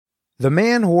The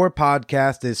Man Whore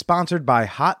Podcast is sponsored by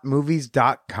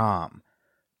HotMovies.com.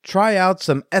 Try out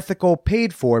some ethical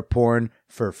paid-for porn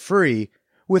for free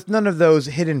with none of those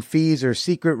hidden fees or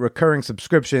secret recurring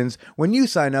subscriptions when you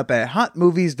sign up at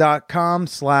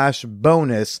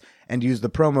HotMovies.com/bonus and use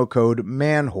the promo code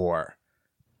MANWHORE.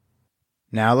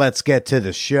 Now let's get to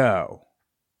the show.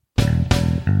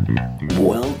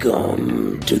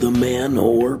 Welcome to the Man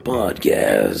Whore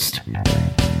Podcast.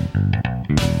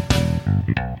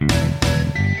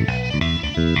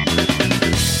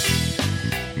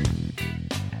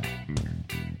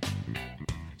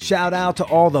 Shout out to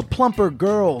all the plumper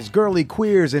girls, girly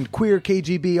queers, and queer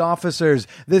KGB officers.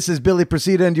 This is Billy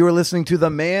Procida, and you are listening to the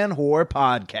Man Whore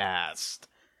Podcast.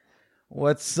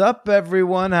 What's up,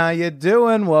 everyone? How you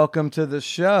doing? Welcome to the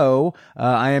show.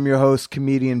 I am your host,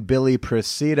 comedian Billy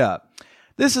Procida.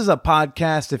 This is a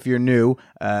podcast, if you're new,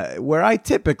 where I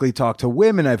typically talk to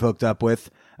women I've hooked up with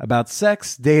about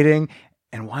sex, dating,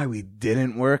 and why we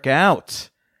didn't work out.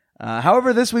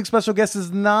 However, this week's special guest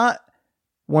is not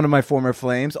one of my former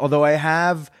flames, although I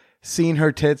have seen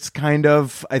her tits kind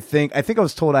of. I think I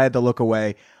was told I had to look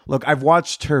away. Look, I've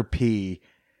watched her pee,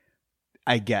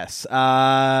 I guess.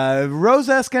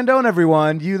 Rosa Escandon,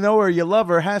 everyone. You know her, you love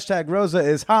her. Hashtag Rosa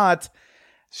is hot.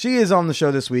 She is on the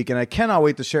show this week, and I cannot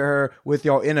wait to share her with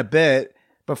y'all in a bit.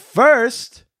 But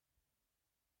first,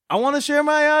 I want to share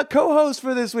my co-host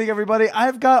for this week, everybody.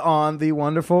 I've got on the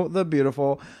wonderful, the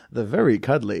beautiful, the very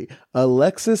cuddly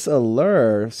Alexis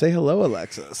Allure. Say hello,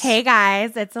 Alexis. Hey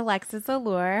guys, it's Alexis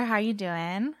Allure. How you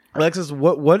doing? Alexis,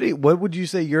 what would you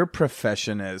say your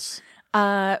profession is?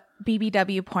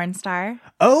 BBW porn star.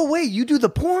 Oh wait, you do the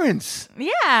porns?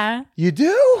 Yeah. You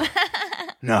do?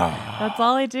 No. That's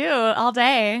all I do all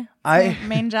day. It's my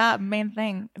main job, main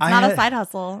thing. It's not a side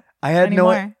hustle. I had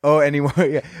anymore. Anymore.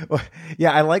 Yeah.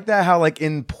 Yeah, I like that how like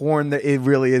in porn that it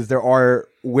really is there are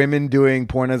women doing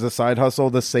porn as a side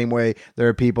hustle the same way there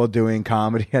are people doing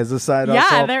comedy as a side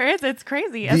hustle. Yeah, there is. It's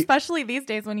crazy, especially these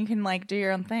days when you can like do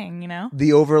your own thing, you know?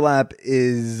 The overlap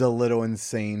is a little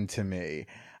insane to me.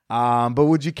 But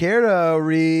would you care to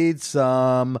read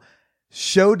some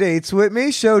show dates with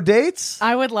me? Show dates?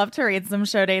 I would love to read some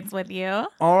show dates with you.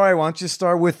 All right, why don't you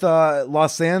start with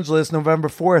Los Angeles, November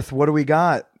 4th. What do we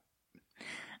got?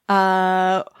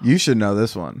 You should know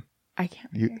this one. I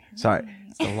can't. Sorry,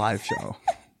 it's a live show.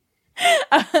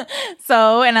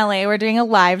 So in LA, we're doing a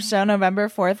live show, November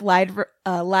 4th,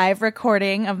 live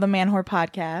recording of the Man Whore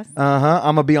Podcast. I'm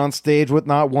going to be on stage with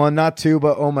not one, not two,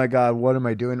 but oh my God, what am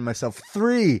I doing to myself?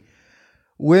 3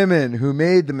 women who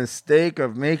made the mistake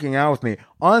of making out with me.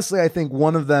 Honestly, I think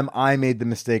one of them, I made the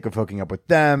mistake of hooking up with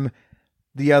them.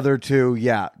 The other 2,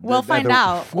 yeah. We'll find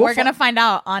out. We're going to find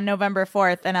out on November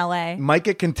 4th in LA. Might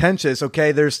get contentious,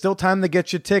 okay? There's still time to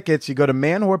get your tickets. You go to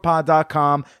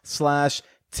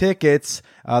manwhorepod.com/tickets.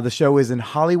 The show is in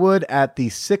Hollywood at the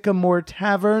Sycamore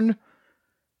Tavern,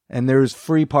 and there's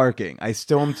free parking.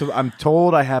 I'm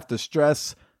told I have to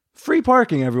stress free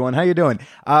parking, everyone. How you doing?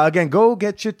 Again, go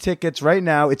get your tickets right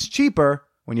now. It's cheaper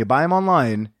when you buy them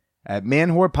online at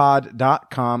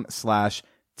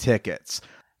manwhorepod.com/tickets.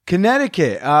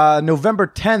 Connecticut, November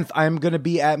 10th, I'm going to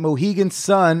be at Mohegan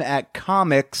Sun at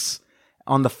Comics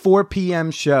on the 4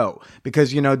 p.m. show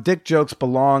because, you know, dick jokes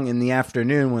belong in the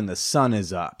afternoon when the sun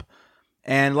is up.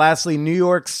 And lastly, New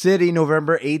York City,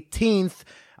 November 18th,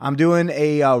 I'm doing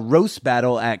a roast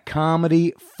battle at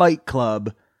Comedy Fight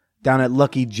Club down at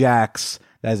Lucky Jack's.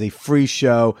 That is a free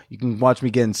show. You can watch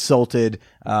me get insulted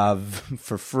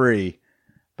for free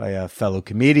by a fellow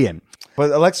comedian.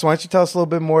 But Alexa, why don't you tell us a little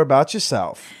bit more about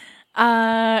yourself?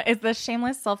 Is this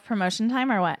shameless self-promotion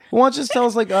time or what? Well, why don't you just tell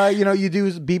us, like, you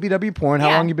do BBW porn.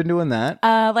 How long you been doing that?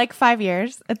 Like 5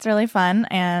 years. It's really fun.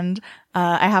 And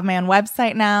I have my own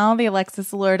website now,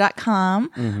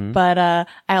 thealexisallure.com. But I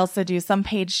also do some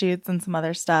paid shoots and some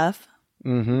other stuff.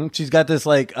 She's got this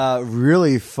like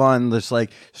really fun, this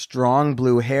like strong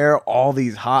blue hair, all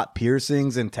these hot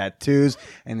piercings and tattoos,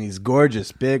 and these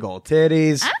gorgeous big old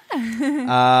titties.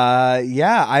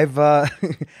 Yeah,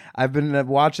 I've been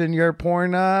watching your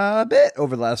porn a bit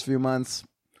over the last few months.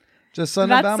 Just something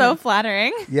That's about so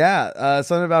flattering. Yeah,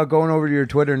 something about going over to your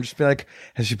Twitter and just be like,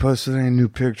 has she posted any new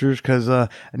pictures? Because I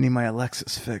need my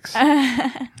Alexis fix.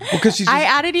 Because I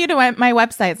added you to my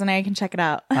website, so now you can check it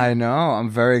out. I know. I'm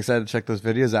very excited to check those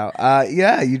videos out.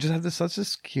 Yeah, you just have such a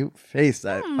cute face.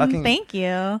 That fucking. Thank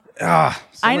you. So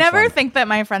I never fun. think that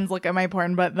my friends look at my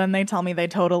porn, but then they tell me they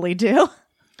totally do.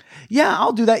 Yeah,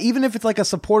 I'll do that, even if it's like a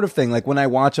supportive thing. Like when I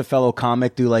watch a fellow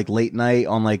comic do like late night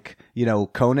on like,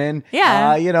 Conan.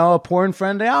 Yeah. A porn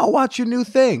friend, I'll watch your new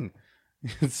thing.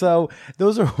 So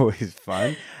those are always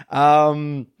fun.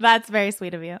 That's very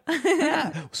sweet of you.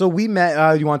 Yeah. So we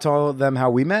met. You want to tell them how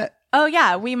we met? Oh,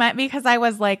 yeah. We met because I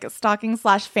was like stalking /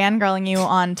 fangirling you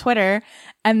on Twitter.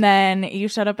 And then you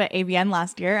showed up at AVN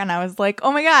last year. And I was like,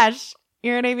 oh my gosh,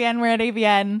 you're at AVN. We're at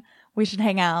AVN. We should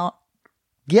hang out.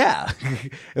 Yeah.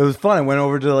 It was fun. I went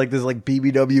over to like this like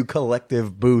BBW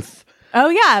collective booth. Oh,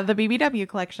 yeah. The BBW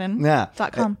collection. Yeah.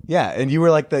 .com. Yeah. And you were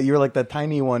like the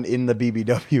tiny one in the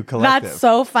BBW collective. That's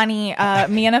so funny.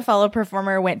 Me and a fellow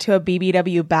performer went to a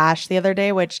BBW bash the other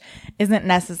day, which isn't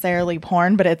necessarily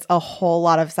porn, but it's a whole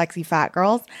lot of sexy fat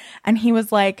girls. And he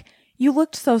was like, you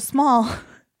looked so small.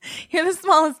 You're the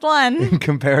smallest one. In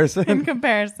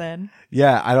comparison.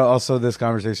 Yeah, I don't, also this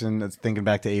conversation that's thinking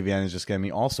back to AVN is just getting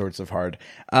me all sorts of hard.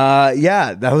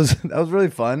 Yeah, that was really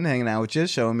fun hanging out with you,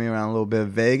 showing me around a little bit of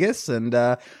Vegas, and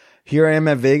here I am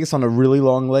at Vegas on a really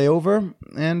long layover,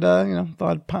 and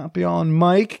thought I'd pop you on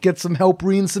mic, get some help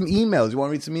reading some emails. You want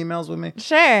to read some emails with me?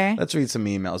 Sure. Let's read some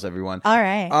emails, everyone. All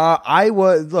right.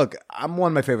 I'm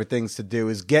one of my favorite things to do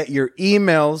is get your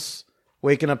emails.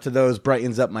 Waking up to those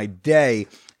brightens up my day.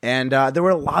 And there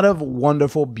were a lot of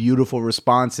wonderful, beautiful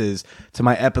responses to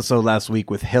my episode last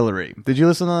week with Hillary. Did you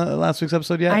listen to last week's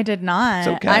episode yet? I did not. It's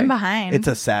okay. I'm behind. It's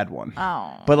a sad one.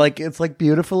 Oh. But like it's like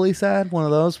beautifully sad, one of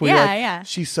those where you're like, yeah.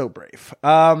 she's so brave.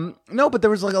 No, but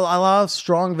there was like a lot of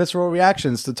strong visceral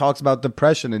reactions to talks about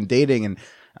depression and dating and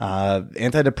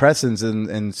antidepressants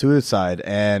and suicide.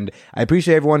 And I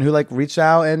appreciate everyone who like reached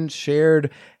out and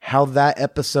shared how that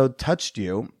episode touched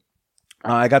you.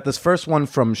 I got this first one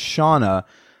from Shauna.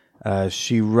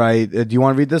 She write. Do you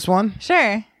want to read this one?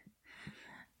 Sure.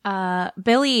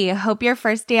 Billy, hope your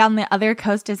first day on the other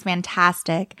coast is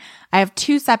fantastic. I have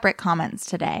 2 separate comments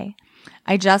today.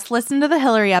 I just listened to the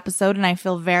Hillary episode and I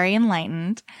feel very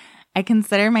enlightened. I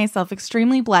consider myself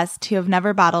extremely blessed to have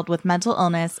never battled with mental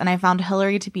illness, and I found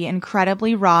Hillary to be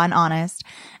incredibly raw and honest,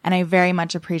 and I very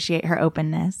much appreciate her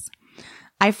openness.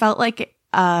 I felt like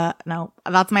no,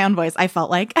 that's my own voice. I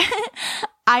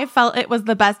felt it was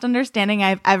the best understanding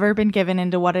I've ever been given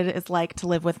into what it is like to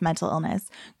live with mental illness.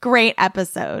 Great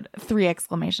episode. 3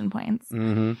 exclamation points.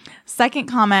 Mm-hmm. Second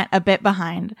comment, a bit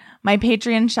behind. My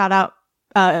Patreon shout out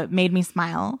made me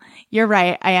smile. You're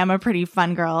right. I am a pretty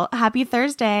fun girl. Happy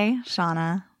Thursday,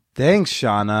 Shauna. Thanks,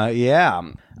 Shauna. Yeah.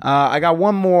 I got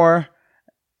one more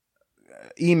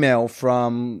email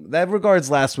from that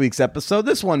regards last week's episode.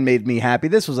 This one made me happy.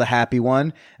 This was a happy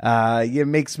one. It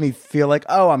makes me feel like,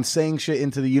 oh, I'm saying shit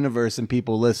into the universe and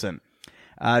people listen.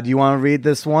 Do you want to read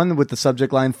this one with the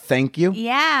subject line, thank you?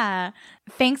 Yeah.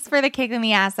 Thanks for the kick in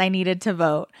the ass I needed to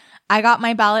vote. I got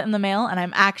my ballot in the mail and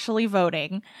I'm actually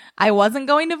voting. I wasn't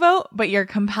going to vote, but your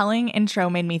compelling intro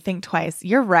made me think twice.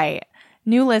 You're right.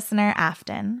 New listener,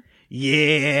 Afton.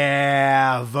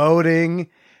 Yeah, voting.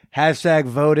 Hashtag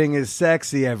voting is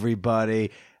sexy,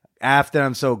 everybody. Afton,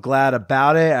 I'm so glad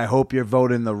about it. I hope you're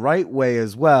voting the right way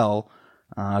as well.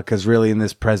 Because really in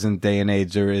this present day and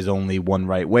age, there is only one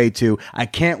right way to. I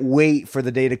can't wait for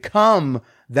the day to come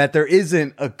that there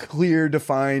isn't a clear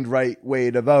defined right way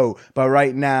to vote. But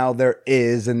right now there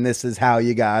is, and this is how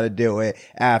you gotta do it.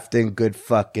 Afton, good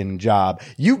fucking job.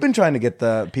 You've been trying to get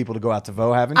the people to go out to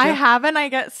vote, haven't you? I haven't. I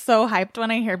get so hyped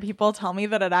when I hear people tell me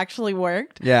that it actually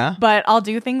worked. Yeah. But I'll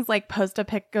do things like post a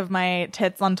pic of my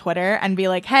tits on Twitter and be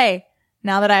like, hey,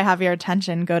 now that I have your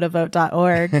attention, go to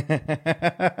vote.org.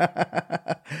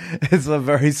 It's a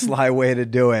very sly way to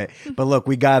do it. But look,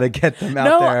 we got to get them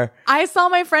out there. I saw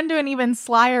my friend do an even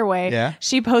slyer way. Yeah?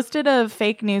 She posted a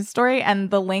fake news story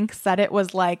and the link said it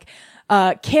was like,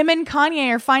 Kim and Kanye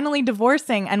are finally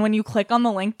divorcing. And when you click on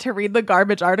the link to read the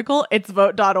garbage article, it's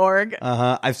vote.org.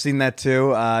 I've seen that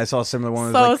too. I saw a similar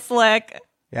one. So slick.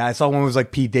 Yeah, I saw one was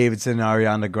like Pete Davidson and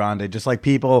Ariana Grande. Just like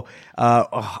people,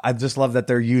 I just love that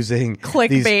they're using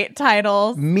clickbait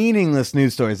titles, meaningless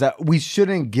news stories that we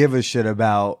shouldn't give a shit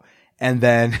about, and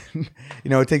then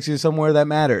it takes you somewhere that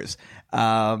matters. Which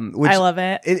I love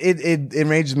it. It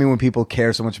enrages me when people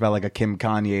care so much about like a Kim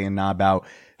Kanye and not about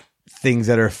things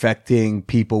that are affecting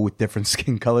people with different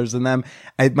skin colors than them.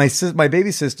 My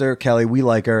baby sister Kelly, we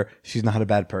like her. She's not a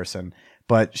bad person,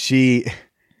 but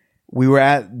we were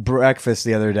at breakfast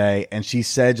the other day, and she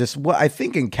said just what I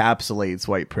think encapsulates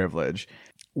white privilege.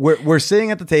 We're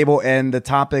sitting at the table, and the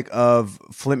topic of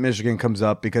Flint, Michigan comes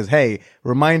up because, hey,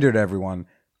 reminder to everyone,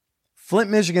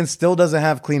 Flint, Michigan still doesn't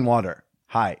have clean water.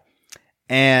 Hi.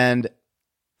 And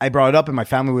I brought it up, and my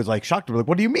family was like shocked. We're like,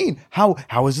 what do you mean? How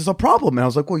is this a problem? And I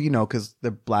was like, well, because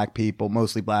they're black people,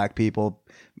 mostly black people.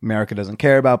 America doesn't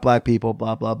care about black people,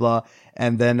 blah, blah, blah.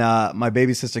 And then my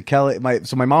baby sister Kelly,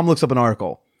 my mom looks up an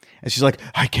article. And she's like,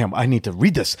 I need to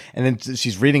read this. And then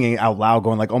she's reading it out loud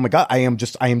going like, oh my God, I am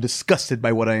disgusted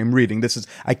by what I am reading.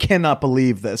 I cannot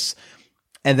believe this.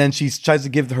 And then she tries to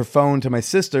give her phone to my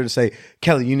sister to say,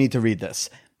 Kelly, you need to read this.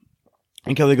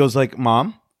 And Kelly goes like,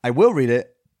 Mom, I will read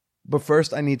it, but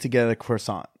first I need to get a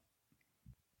croissant.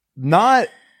 That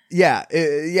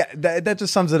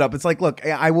just sums it up. It's like, look,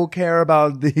 I will care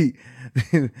about the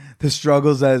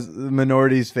struggles as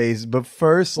minorities face, but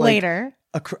first, like, later,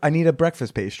 I need a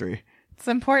breakfast pastry. It's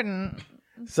important.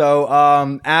 So,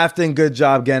 Afton, good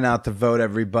job getting out to vote,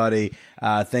 everybody.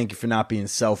 Thank you for not being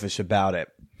selfish about it.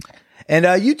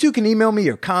 And you too can email me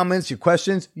your comments, your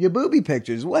questions, your booby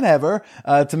pictures, whatever,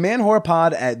 to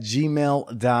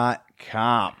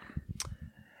manwhorepod@gmail.com.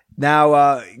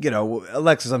 Now,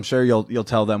 Alexis, I'm sure you'll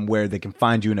tell them where they can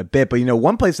find you in a bit. But,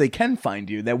 one place they can find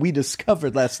you that we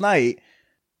discovered last night.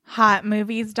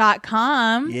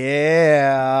 Hotmovies.com.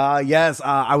 Yeah. Yes.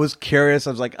 I was curious.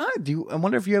 I was like, I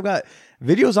wonder if you have got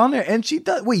videos on there. And she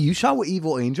does. Wait, you shot with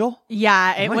Evil Angel?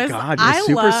 Yeah, it was. Oh my God, you're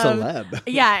super celeb.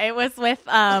 Yeah, it was with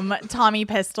Tommy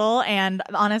Pistol, and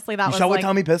honestly, that you was shot with like,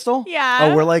 Tommy Pistol?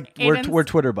 Yeah. Oh, we're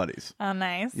Twitter buddies. Oh,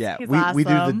 nice. Yeah, He's we do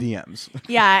the awesome. DMs.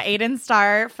 Yeah, Aiden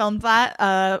Starr filmed that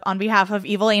on behalf of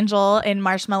Evil Angel in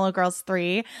Marshmallow Girls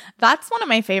 3. That's one of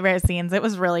my favorite scenes. It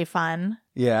was really fun.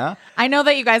 Yeah. I know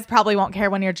that you guys probably won't care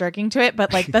when you're jerking to it,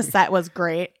 but like the set was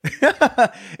great.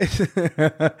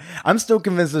 I'm still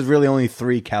convinced there's really only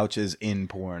 3 couches in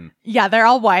porn. Yeah, they're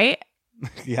all white.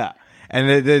 Yeah.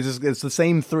 And it's the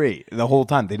same 3 the whole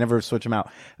time. They never switch them out.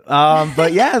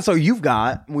 But yeah, so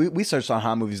we searched on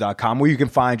hotmovies.com where you can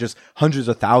find just hundreds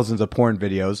of thousands of porn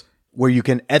videos where you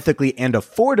can ethically and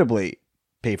affordably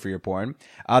pay for your porn.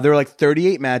 There are like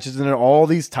 38 matches and there are all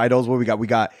these titles. What we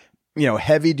got,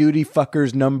 Heavy Duty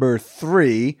Fuckers number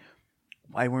 3.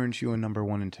 Why weren't you in number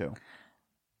 1 and 2?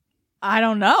 I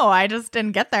don't know. I just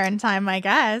didn't get there in time, I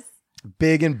guess.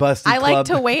 Big and Busty I Club. like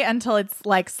to wait until it's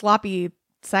like sloppy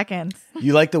seconds.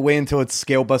 You like to wait until it's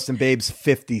Scale Bustin' Babes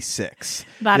 56.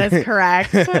 That is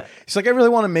correct. She's like, I really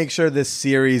want to make sure this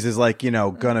series is like,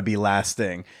 gonna be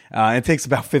lasting. It takes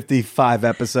about 55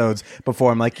 episodes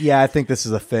before I'm like, yeah, I think this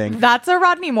is a thing. That's a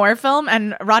Rodney Moore film,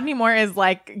 and Rodney Moore is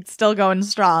like still going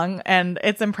strong, and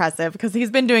it's impressive because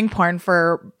he's been doing porn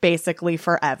for basically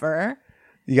forever.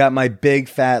 You got My Big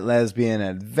Fat Lesbian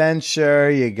Adventure.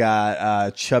 You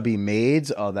got Chubby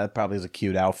Maids. Oh, that probably is a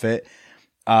cute outfit.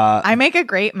 I make a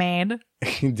great maid.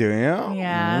 Do you?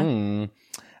 Yeah.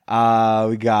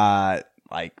 We got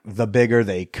like The Bigger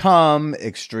They Come,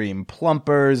 Extreme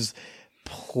Plumpers,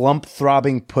 Plump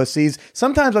Throbbing Pussies.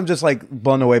 Sometimes I'm just like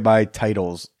blown away by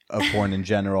titles of porn in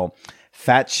general.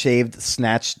 Fat Shaved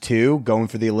Snatch 2, going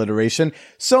for the alliteration.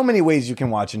 So many ways you can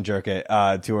watch and jerk it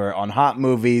to her on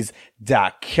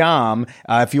hotmovies.com.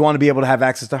 If you want to be able to have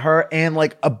access to her and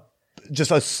like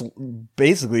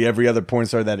basically every other porn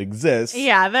star that exists.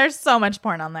 Yeah, there's so much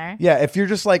porn on there. Yeah, if you're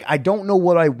just like, I don't know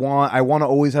what I want to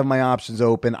always have my options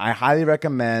open, I highly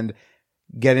recommend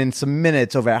getting some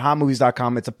minutes over at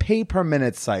hotmovies.com. It's a pay per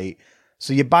minute site.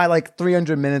 So you buy like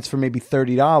 300 minutes for maybe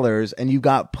 $30 and you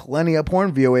got plenty of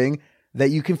porn viewing that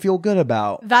you can feel good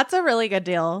about. That's a really good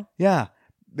deal. Yeah.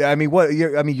 I mean,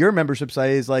 your membership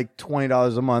site is like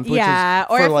 $20 a month. Which yeah. is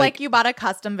Or if like you bought a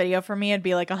custom video for me, it'd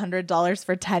be like $100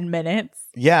 for 10 minutes.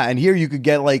 Yeah. And here you could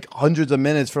get like hundreds of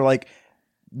minutes for like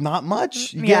not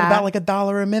much. You get about like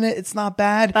 $1 a minute. It's not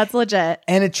bad. That's legit.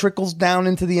 And it trickles down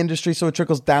into the industry. So it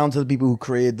trickles down to the people who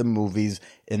created the movies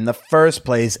in the first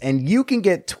place. And you can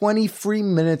get 20 free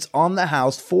minutes on the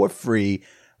house for free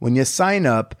when you sign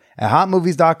up at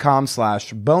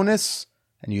hotmovies.com/bonus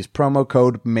and use promo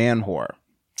code MANWHORE.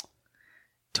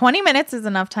 20 minutes is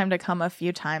enough time to come a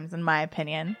few times, in my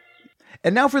opinion.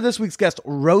 And now for this week's guest,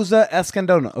 Rosa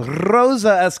Escandon. Rosa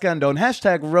Escandon.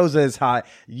 Hashtag Rosa is hot.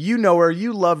 You know her.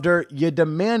 You loved her. You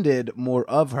demanded more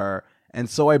of her. And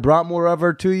so I brought more of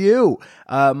her to you.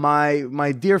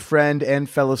 My dear friend and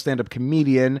fellow stand-up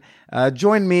comedian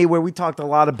joined me where we talked a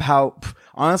lot about,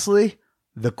 honestly,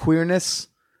 the queerness,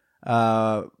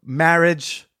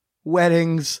 marriage,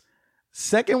 weddings,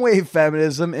 second wave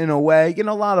feminism in a way, a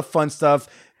lot of fun stuff.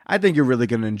 I think you're really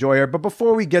going to enjoy her. But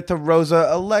before we get to Rosa,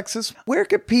 Alexis, where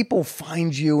can people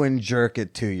find you and jerk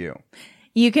it to you?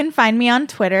 You can find me on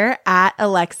Twitter at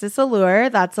Alexis Allure.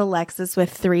 That's Alexis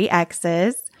with 3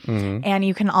 X's. Mm-hmm. And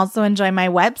you can also enjoy my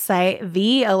website,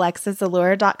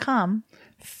 thealexisallure.com.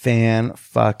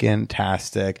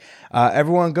 Fan-fucking-tastic.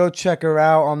 Everyone go check her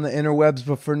out on the interwebs.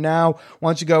 But for now,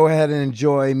 why don't you go ahead and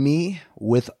enjoy me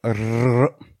with I'm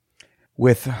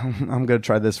going to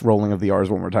try this rolling of the R's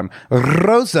one more time.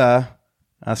 Rosa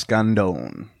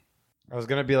Escandon. I was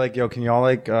gonna be like, yo, can y'all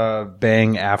like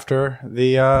bang after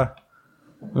the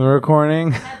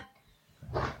recording?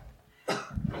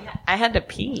 I had to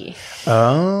pee.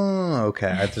 Oh, okay.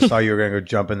 I just saw you were gonna go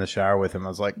jump in the shower with him. I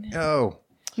was like, oh.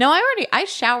 No, I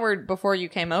showered before you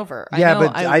came over. Yeah,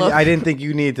 but I didn't think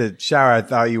you needed to shower. I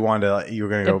thought you were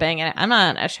gonna go bang it. I'm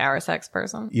not a shower sex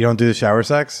person. You don't do the shower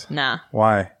sex? Nah.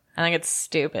 Why? I think it's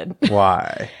stupid.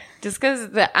 Why? Just because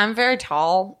I'm very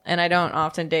tall and I don't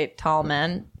often date tall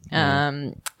men.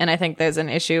 And I think there's an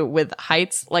issue with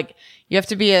heights. Like, you have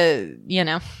to be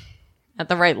at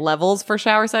the right levels for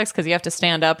shower sex because you have to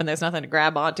stand up and there's nothing to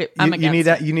grab onto. You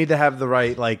need to have the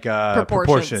right like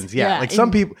proportions. Yeah. Like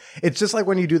some people, it's just like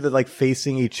when you do the like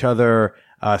facing each other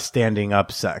standing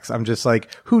up sex. I'm just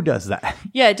like, who does that?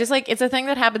 Yeah, just like it's a thing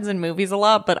that happens in movies a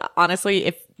lot, but honestly,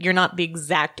 if you're not the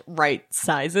exact right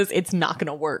sizes, it's not going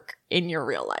to work in your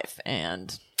real life,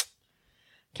 and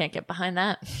can't get behind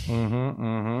that.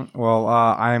 Well,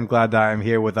 I am glad that I'm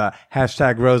here with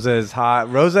hashtag Rosa is hot.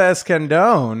 Rosa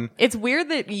Escandon. It's weird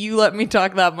that you let me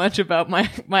talk that much about my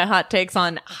hot takes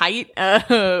on height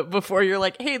before you're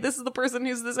like, hey, this is the person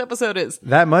whose this episode is.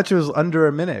 That much? It was under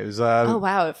a minute. It was. Oh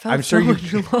wow! It felt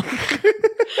much longer.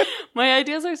 My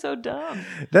ideas are so dumb.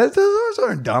 Those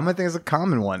aren't dumb. I think it's a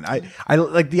common one. I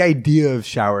like the idea of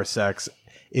shower sex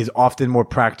is often more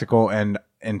practical and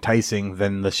enticing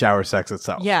than the shower sex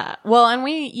itself. Yeah. Well, and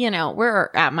we're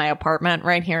at my apartment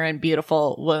right here in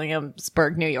beautiful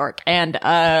Williamsburg, New York. And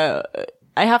I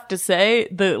have to say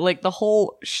the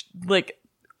whole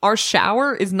our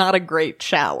shower is not a great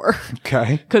shower.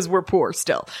 Okay. Because we're poor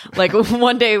still. Like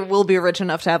one day we'll be rich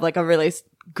enough to have like a really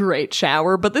great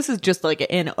shower, but this is just like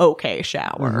an okay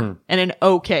shower and an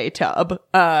okay tub.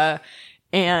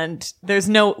 And there's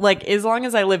no, like, as long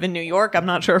as I live in New York, I'm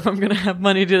not sure if I'm going to have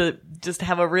money to just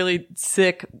have a really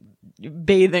sick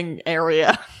bathing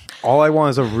area. All I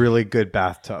want is a really good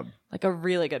bathtub. Like a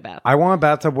really good bathtub. I want a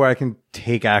bathtub where I can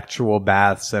take actual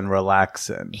baths and relax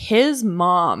in. His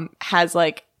mom has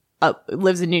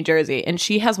lives in New Jersey, and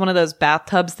she has one of those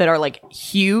bathtubs that are like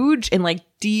huge and like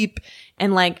deep.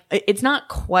 And like, it's not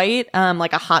quite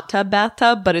like a hot tub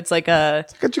bathtub, but it's like a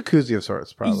jacuzzi of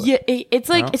sorts, probably. Yeah, it's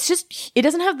like, it's just, it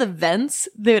doesn't have the vents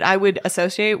that I would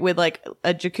associate with like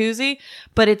a jacuzzi,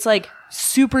 but it's like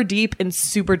super deep and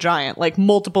super giant. Like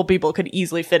multiple people could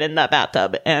easily fit in that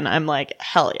bathtub. And I'm like,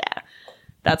 hell yeah.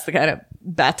 That's the kind of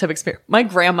bathtub experience. My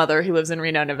grandmother, who lives in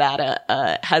Reno,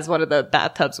 Nevada, has one of the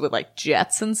bathtubs with like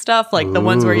jets and stuff. Like the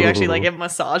ones where you actually like, it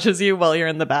massages you while you're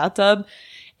in the bathtub.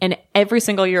 And every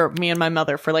single year, me and my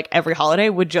mother, for like every holiday,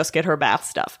 would just get her bath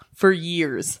stuff for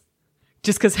years.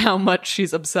 Just because how much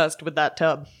she's obsessed with that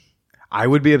tub. I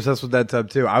would be obsessed with that tub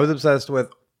too. I was obsessed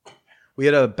with, we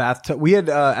had a bathtub. We had,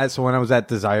 so when I was at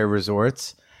Desire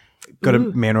Resorts, go to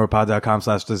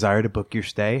manwhorepod.com/desire to book your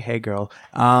stay. Hey girl.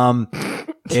 I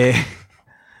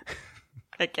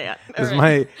can't. There's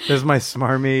my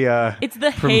smarmy. It's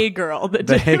the hey girl that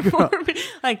did it for me.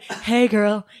 Like, hey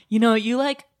girl, you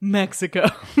like Mexico.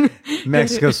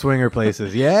 Mexico swinger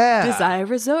places. Yeah. Desire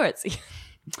Resorts.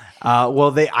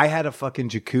 I had a fucking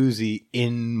jacuzzi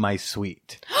in my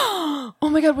suite. Oh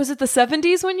my God, was it the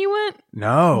 70s when you went?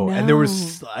 No. And there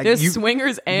was there's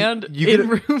swingers and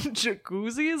in-room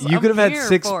jacuzzis. You could have had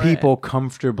 6 people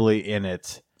comfortably in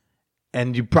it,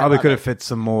 and you probably could have fit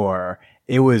some more.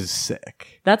 It was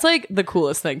sick. That's like the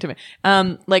coolest thing to me.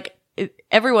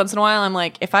 Every once in a while, I'm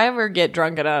like, if I ever get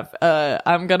drunk enough,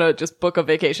 I'm gonna just book a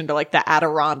vacation to like the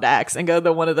Adirondacks and go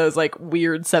to one of those like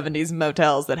weird 70s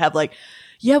motels that have like,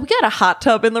 yeah, we got a hot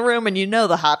tub in the room, and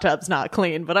the hot tub's not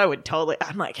clean, but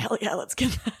I'm like, hell yeah, let's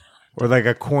get that. Or like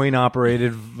a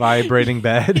coin-operated vibrating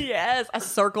bed. Yes, a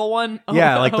circle one.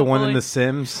 Yeah, like the one in The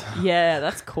Sims. Yeah,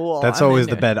 that's cool. That's always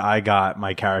the bed I got.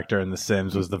 My character in The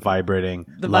Sims was the vibrating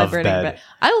bed.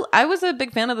 I was a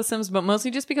big fan of The Sims, but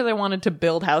mostly just because I wanted to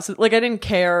build houses. Like, I didn't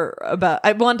care about...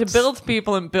 I wanted to build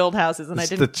people and build houses, and it's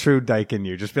the true dyke in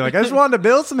you. Just be like, I just wanted to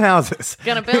build some houses.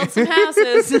 Gonna build some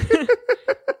houses.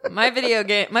 My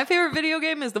favorite video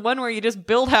game is the one where you just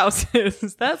build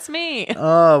houses. That's me.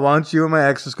 Oh, why don't you and my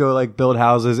ex just go like build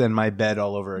houses in my bed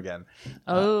all over again?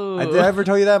 Oh. Did I ever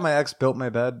tell you that? My ex built my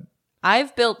bed.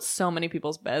 I've built so many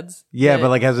people's beds. Yeah, but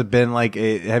like, has it been like,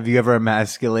 have you ever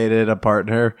emasculated a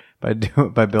partner by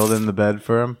building the bed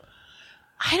for him?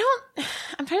 I'm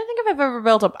trying to think if I've ever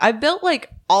built up. I built like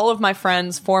all of my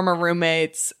friends' former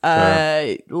roommates,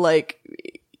 like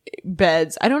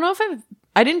beds. I don't know if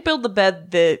I didn't build the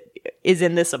bed that is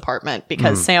in this apartment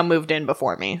because Sam moved in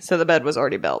before me. So the bed was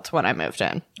already built when I moved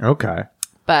in. Okay.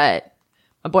 But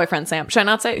A boyfriend, Sam. Should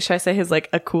I say his like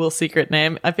a cool secret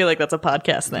name? I feel like that's a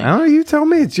podcast thing. Oh, you tell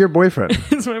me. It's your boyfriend.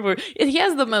 It's my boy. He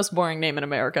has the most boring name in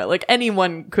America. Like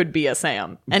anyone could be a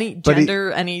Sam. Any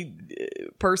gender, any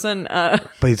person. But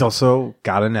he's also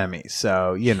got an Emmy,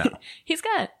 so you know. He's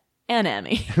got an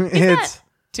Emmy. He's got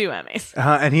 2 Emmys.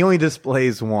 And he only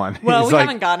displays one. Well, He's we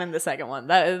haven't gotten the second one.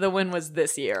 The win was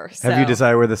this year. So. Have you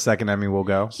decided where the second Emmy will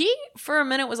go? He, for a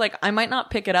minute, was like, I might not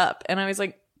pick it up. And I was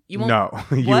like, you won't? No.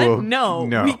 What? You will, no.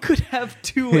 No. We could have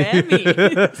 2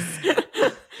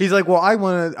 Emmys. He's like, well, I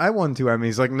won 2 Emmys.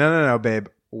 He's like, no, babe.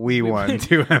 We won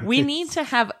 2 Emmys. We need to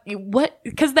have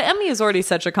because the Emmy is already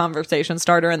such a conversation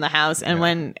starter in the house. And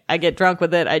when I get drunk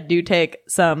with it, I do take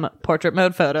some portrait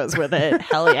mode photos with it.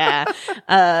 Hell yeah.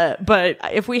 But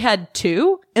if we had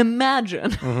 2,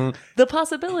 imagine the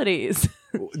possibilities.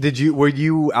 Were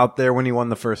you out there when he won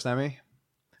the first Emmy?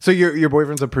 So your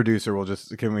boyfriend's a producer.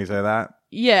 Can we say that?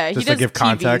 Yeah, Just he does to give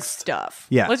context? TV stuff.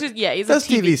 Yeah. He's Does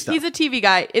a TV stuff. He's a TV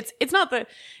guy. It's not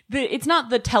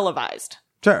the televised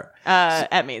Sure.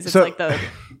 Emmys. It's So- like the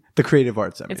The creative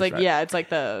arts Emmys. it's like right? it's like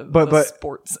the But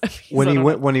sports. When I he don't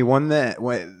won, know. when he won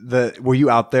were you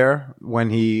out there when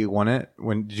he won it?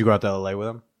 Did you go out to LA with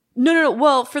him? No.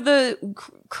 Well, for the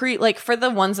for the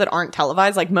ones that aren't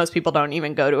televised, like most people don't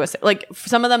even go to like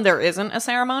some of them there isn't a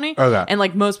ceremony. Okay. And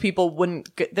like most people wouldn't.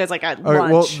 There's like a Okay,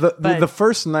 lunch. well, but the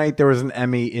first night there was an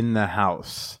Emmy in the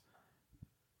house.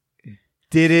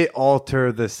 Did it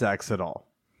alter the sex at all?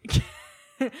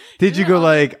 Did you go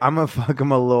like, I'm gonna fuck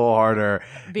him a little harder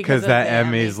because of that the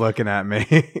Emmy's looking at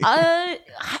me?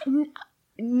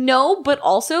 No, but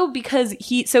also because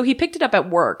he picked it up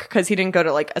at work because he didn't go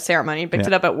to like a ceremony. He picked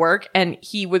it up at work and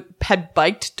he had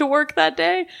biked to work that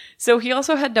day. So he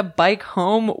also had to bike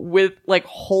home with like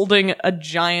holding a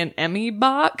giant Emmy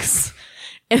box.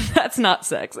 And that's not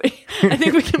sexy. I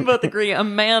think we can both agree a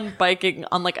man biking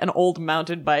on like an old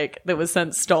mountain bike that was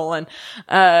since stolen,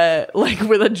 like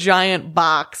with a giant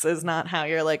box is not how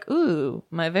you're like, ooh,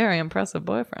 my very impressive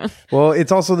boyfriend. Well,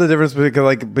 it's also the difference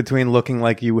between looking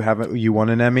like you won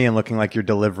an Emmy and looking like you're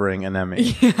delivering an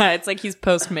Emmy. Yeah, it's like he's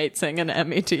Postmatesing an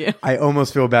Emmy to you. I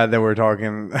almost feel bad that we're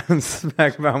talking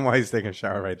smack about why he's taking a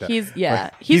shower right there. He's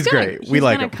But he's great. We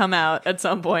like him. He's gonna come out at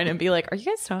some point and be like, "Are you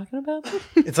guys talking about this?"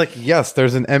 It's like, yes,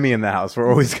 there's an Emmy in the house. We're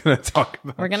always gonna talk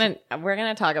about. We're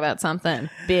gonna talk about something,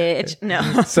 bitch.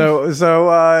 No. So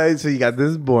you got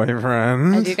this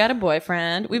boyfriend. I do got a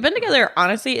boyfriend. We've been together.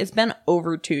 Honestly, it's been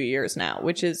over 2 years now,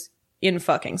 which is in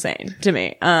fucking sane to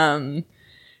me.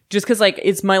 Just because like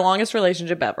it's my longest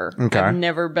relationship ever. Okay. I've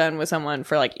never been with someone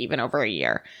for like even over a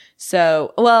year.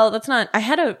 So, well, that's not.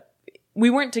 We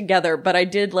weren't together, but I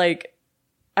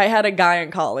had a guy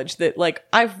in college that like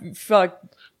I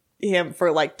fucked him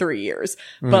for like 3 years,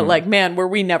 but like, man, were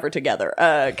we never together.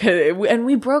 And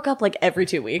we broke up like every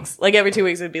 2 weeks. Like every 2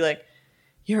 weeks it'd be like,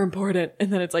 you're important.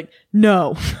 And then it's like,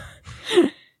 no,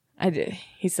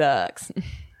 he sucks.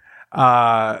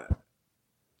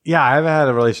 Yeah, I haven't had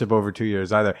a relationship over 2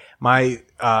 years either. My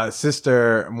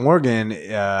sister Morgan,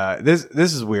 this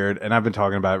is weird, and I've been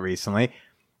talking about it recently,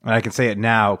 and I can say it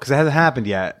now because it hasn't happened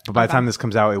yet. But by the time this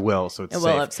comes out, it will. So it's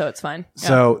safe. So it's fine. Yeah.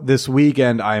 So this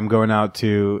weekend, I am going out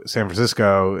to San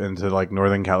Francisco into like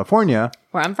Northern California.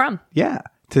 Where I'm from. Yeah,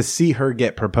 to see her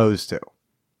get proposed to.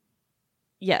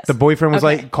 Yes. The boyfriend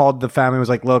was called the family, was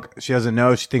like, look, she doesn't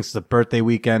know. She thinks it's a birthday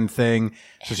weekend thing.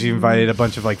 So she invited a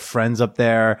bunch of like friends up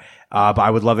there. But I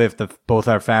would love it if both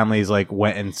our families like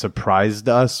went and surprised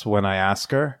us when I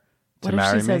ask her to what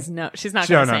marry if she me. says no? She's not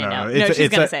going to say no. No, she's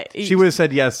going to say. She would have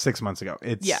said yes 6 months ago.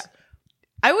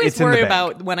 I always it's in the worry bank.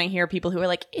 about when I hear people who are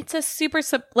like, it's a super,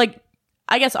 like,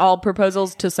 I guess all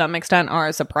proposals to some extent are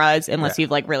a surprise unless you've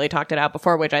like really talked it out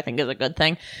before, which I think is a good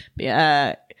thing.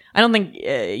 I don't think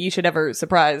you should ever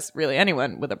surprise really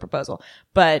anyone with a proposal,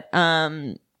 but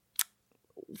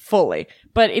fully.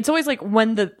 But it's always like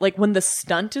when the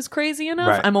stunt is crazy enough,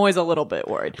 Right. I'm always a little bit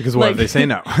worried. Because what like, if they say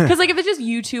no? Because like if it's just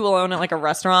you two alone at like a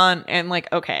restaurant and like,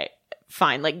 okay,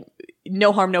 fine, like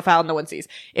no harm, no foul, no one sees.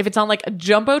 If it's on like a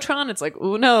jumbotron, it's like,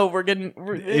 oh no, too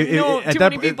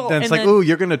many people. Then it's And like, oh,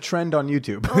 you're gonna trend on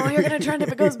YouTube. oh, you're gonna trend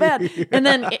if it goes bad. And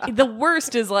then the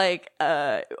worst is like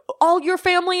all your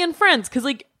family and friends, because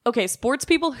like, okay, sports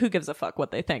people, who gives a fuck what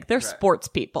they think? They're sports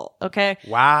people, okay?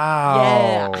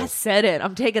 Wow. Yeah, I said it.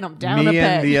 I'm taking them down a Me peg.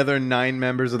 and the other 9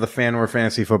 members of the Fan War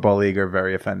Fantasy Football League are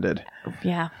very offended.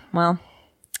 Yeah, well,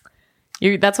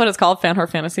 that's what it's called, Fan Whore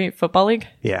Fantasy Football League.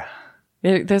 Yeah.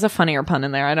 There's a funnier pun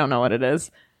in there. I don't know what it is.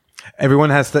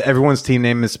 Everyone's team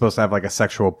name is supposed to have like a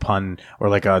sexual pun or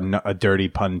like a dirty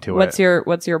pun to What's it.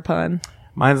 What's your pun?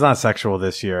 Mine's not sexual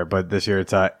this year, but this year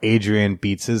it's Adrian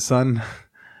beats his son.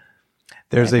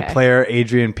 There's a player,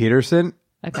 Adrian Peterson,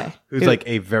 Okay. who's like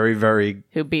a very, very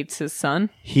Who beats his son?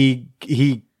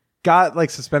 he got like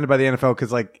suspended by the NFL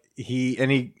because like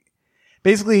he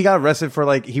basically he got arrested for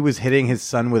like he was hitting his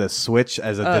son with a switch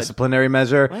as a disciplinary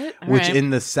measure, which right. in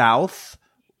the South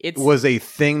It's was a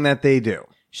thing that they do.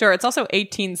 Sure, it's also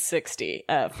 1860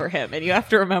 for him, and you have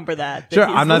to remember that. Sure,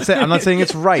 I'm not saying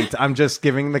it's right. I'm just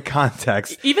giving the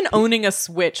context. Even owning a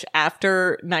Switch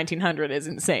after 1900 is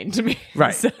insane to me.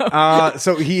 Right.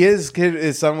 So he is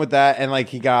his son with that, and like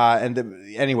he got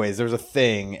anyways, there was a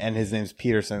thing, and his name's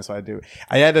Peterson. So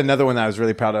I had another one that I was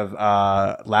really proud of.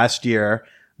 Last year,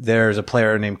 there's a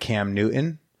player named Cam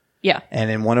Newton. Yeah. And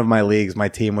in one of my leagues, my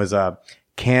team was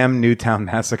Cam Newtown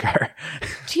Massacre.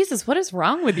 Jesus, what is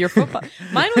wrong with your football?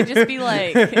 Mine would just be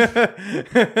like,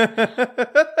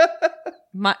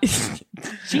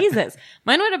 Jesus.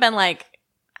 Mine would have been like,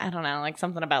 I don't know, like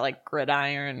something about like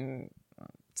gridiron,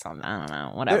 something, I don't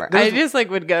know, whatever. I just like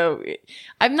would go.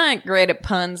 I'm not great at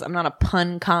puns. I'm not a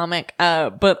pun comic.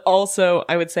 But also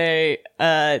I would say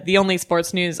the only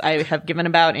sports news I have given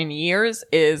about in years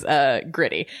is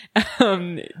Gritty,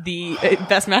 the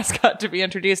best mascot to be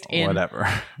introduced in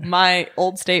my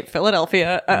old state,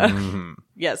 Philadelphia.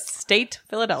 Yes, state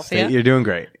Philadelphia. You're doing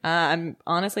great. I'm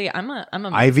honestly, I'm a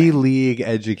Ivy League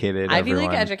educated. Ivy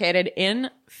League educated in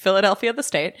Philadelphia, the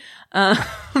state.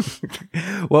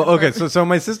 Well, okay, so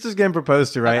my sister's getting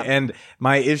proposed to, right? And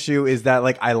my issue is that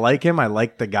like I like him, I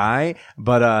like the guy,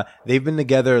 but they've been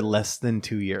together less than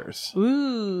 2 years.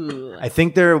 Ooh, I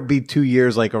think there will be 2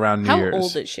 years, like around New Year's. How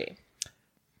old is she?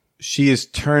 She is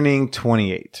turning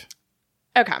 28.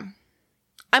 Okay,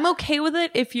 I'm okay with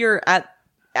it if you're at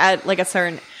like a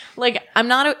certain, like I'm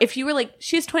not if you were like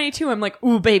she's 22, I'm like,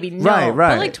 ooh baby, no.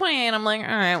 Right. But like 28, I'm like, all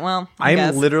right, well, I I'm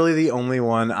guess. literally the only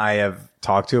one I have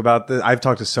talked to about this. I've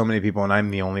talked to so many people, and I'm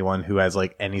the only one who has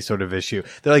like any sort of issue.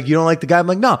 They're like, you don't like the guy? I'm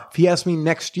like, no. If he asked me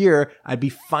next year, I'd be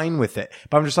fine with it.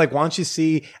 But I'm just like, why don't you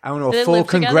see, I don't know, a full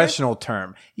congressional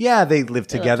term? Yeah, they live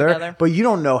together, but you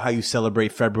don't know how you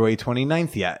celebrate February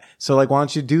 29th yet. So like, why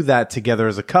don't you do that together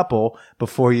as a couple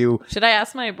before you? Should I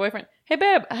ask my boyfriend? Hey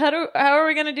babe, how are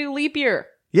we gonna do leap year?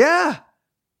 Yeah.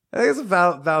 I think it's a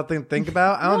valid thing to think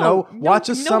about. I don't know. Watch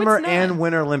a summer and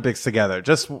winter Olympics together.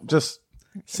 Just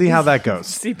see how that goes.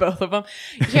 See both of them.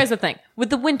 Here's the thing with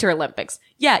the Winter Olympics.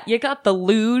 Yeah, you got the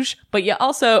luge, but you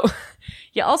also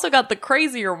got the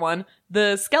crazier one,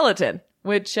 the skeleton,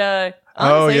 which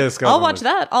honestly, I'll watch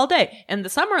that all day. And the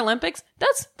Summer Olympics,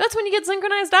 that's when you get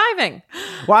synchronized diving.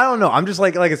 Well, I don't know. I'm just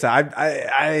like I said,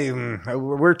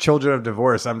 we're children of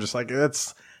divorce. I'm just like,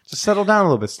 let's just settle down a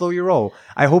little bit, slow your roll.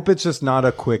 I hope it's just not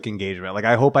a quick engagement. Like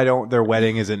I hope their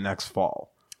wedding isn't next fall.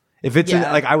 If it's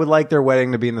like, I would like their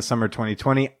wedding to be in the summer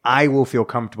 2020. I will feel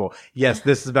comfortable. Yes,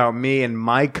 this is about me and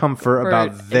my comfort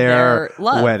about their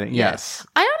wedding. Yeah. Yes.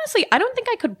 I don't think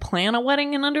I could plan a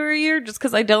wedding in under a year just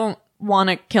because I don't want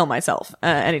to kill myself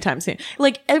anytime soon.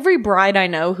 Like every bride I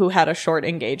know who had a short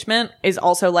engagement is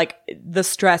also like the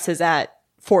stress is at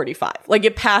 45. Like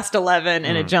it passed 11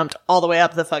 and it jumped all the way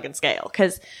up the fucking scale.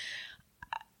 Cause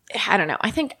I don't know.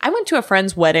 I think I went to a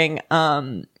friend's wedding,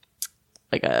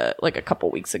 like a couple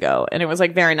weeks ago, and it was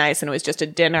like very nice, and it was just a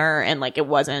dinner, and like it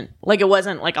wasn't like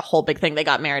a whole big thing. They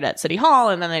got married at City Hall,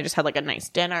 and then they just had like a nice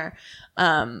dinner,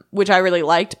 which I really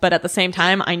liked. But at the same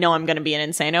time, I know I'm going to be an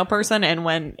insano person, and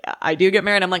when I do get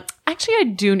married, I'm like, actually, I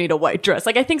do need a white dress.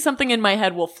 Like I think something in my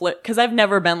head will flip because I've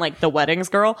never been like the weddings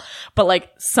girl, but like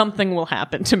something will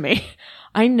happen to me.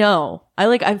 I know.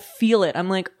 I feel it. I'm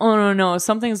like, oh no,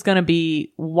 something's gonna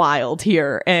be wild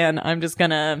here, and I'm just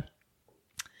gonna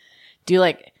do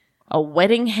like a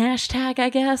wedding hashtag, I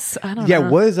guess. I don't know. Yeah,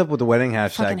 what is up with the wedding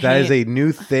hashtag? That is a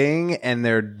new thing, and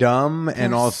they're dumb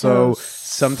and also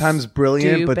sometimes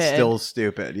brilliant, but still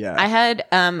stupid. Yeah. I had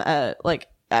and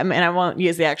I won't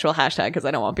use the actual hashtag because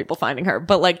I don't want people finding her,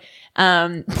 but like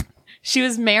she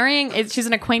was marrying, she's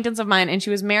an acquaintance of mine, and she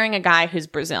was marrying a guy who's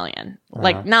Brazilian.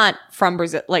 Like not from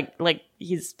Brazil, like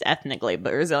he's ethnically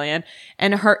Brazilian.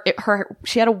 And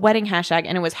she had a wedding hashtag,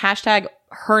 and it was hashtag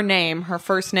her name, her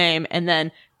first name, and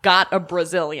then got a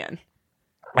Brazilian.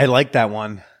 I like that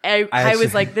one. I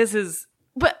was like, this is,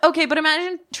 but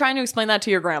imagine trying to explain that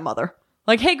to your grandmother.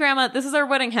 Like, hey grandma, this is our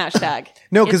wedding hashtag.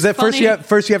 No, because at first you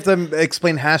have to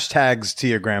explain hashtags to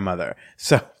your grandmother.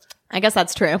 So I guess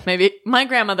that's true. Maybe my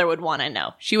grandmother would want to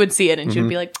know. She would see it and she would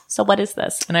be like, so what is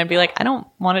this? And I'd be like, I don't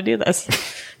want to do this.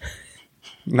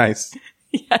 Nice.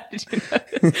 Yeah, did you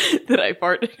notice that I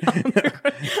farted on the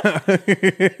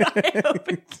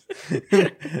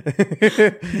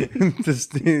ground?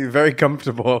 Just very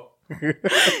comfortable.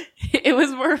 It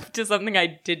was more to something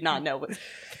I did not know was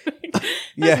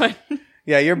yeah.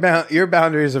 Yeah, your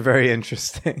boundaries are very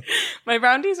interesting. My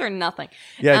boundaries are nothing.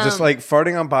 Yeah, just like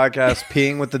farting on podcasts,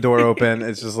 peeing with the door open.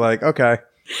 It's just like, okay.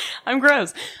 I'm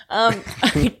gross.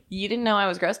 You didn't know I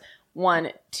was gross?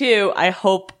 1, 2, I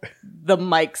hope the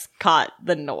mics caught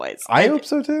the noise. I hope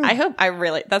so too.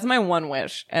 That's my one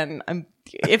wish. And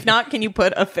if not, can you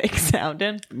put a fake sound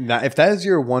in? Now, if that is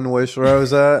your one wish,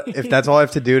 Rosa, if that's all I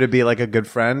have to do to be like a good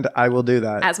friend, I will do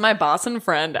that. As my boss and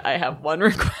friend, I have one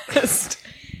request,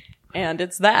 and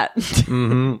it's that.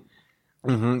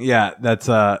 Yeah, that's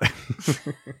the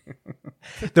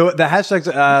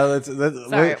hashtags.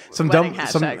 Sorry, some wedding dumb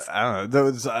hashtags. I don't know.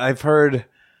 Those I've heard.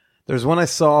 There's one I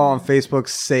saw on Facebook.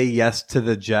 Say yes to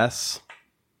the Jess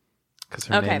because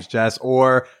her name's Jess.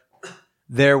 Or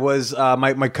there was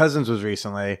my cousin's was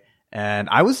recently, and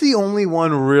I was the only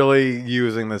one really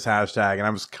using this hashtag, and I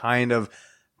was kind of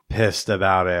pissed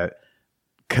about it.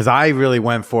 Because I really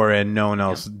went for it and no one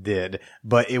else did.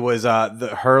 But it was,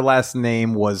 her last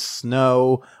name was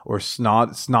Snow or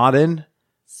Snodden.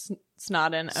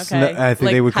 Snodden, okay. I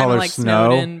think they would call her like Snow.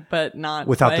 Snowden, but not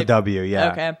without quite. the W,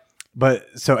 yeah. Okay. But,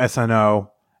 so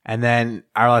SNO. And then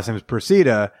our last name is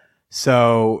Persida.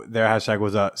 So their hashtag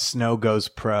was Snow Goes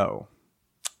Pro.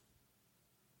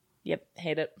 Yep,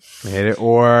 hate it. Hate it.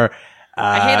 Or...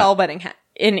 I hate all wedding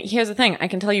and here's the thing. I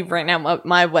can tell you right now what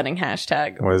my wedding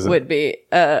hashtag would be.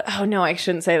 Oh, no, I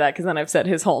shouldn't say that because then I've said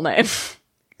his whole name.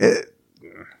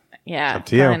 Yeah, up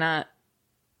to you. Why not?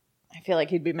 I feel like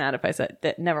he'd be mad if I said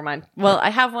that. Never mind. Well, I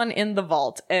have one in the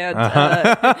vault. And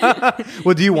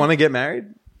Well, do you want to get married?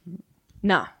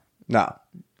 No.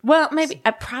 Well, maybe.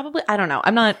 I don't know.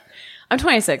 I'm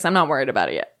 26. I'm not worried about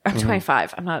it yet. I'm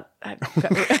 25. I'm not. Are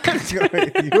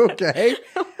you okay?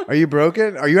 Are you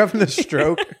broken? Are you having a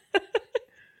stroke?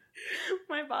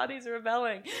 My body's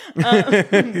rebelling.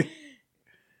 The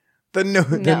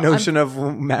notion of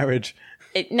marriage.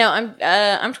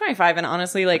 I'm 25, and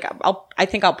honestly, like, I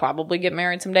think I'll probably get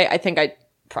married someday.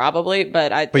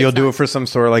 But you'll do it for some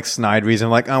sort of like snide reason,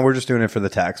 like, oh, we're just doing it for the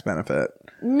tax benefit.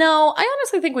 No, I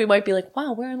honestly think we might be like,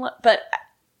 wow, we're in love, but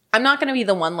I'm not gonna be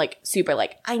the one like super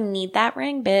like, I need that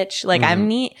ring, bitch.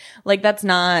 Like that's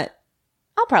not.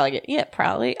 I'll probably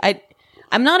probably.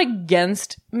 I'm not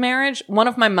against marriage. One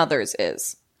of my mothers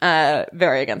is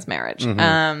very against marriage.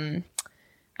 I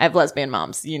have lesbian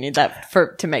moms. You need that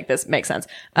to make this make sense.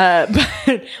 But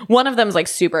one of them is like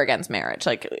super against marriage.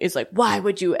 Like, is like, why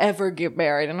would you ever get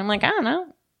married? And I'm like, I don't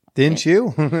know. Didn't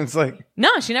you? It's like,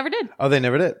 no, she never did. Oh, they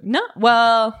never did. No,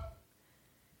 well,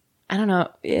 I don't know.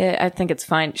 Yeah, I think it's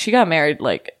fine. She got married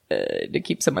like to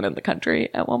keep someone in the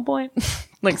country at one point,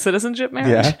 like citizenship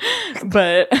marriage. Yeah.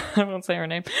 But I won't say her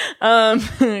name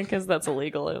because that's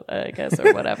illegal, I guess,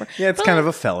 or whatever. Yeah, it's kind of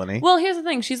a felony. Well, here's the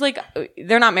thing. She's like,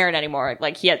 they're not married anymore.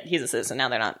 Like he's a citizen now.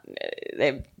 They're not.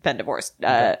 They've been divorced.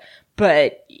 Okay.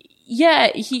 But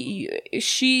yeah,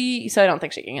 she. So I don't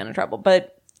think she can get in trouble.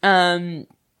 But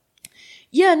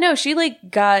yeah, no, she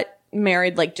like got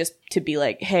married like just to be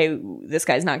like, hey, this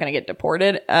guy's not gonna get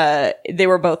deported.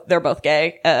 They're both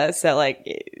gay, so like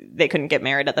they couldn't get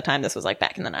married at the time. This was like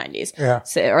back in the 90s. Yeah.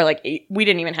 So, or like we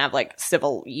didn't even have like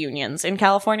civil unions in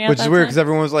California, which is weird because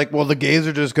everyone was like, well, the gays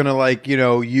are just gonna like, you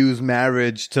know, use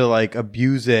marriage to like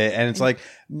abuse it, and it's like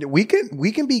we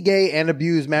can be gay and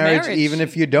abuse marriage even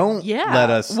if you don't let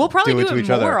us. We'll probably do to it each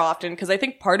more other often because I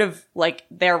think part of like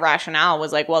their rationale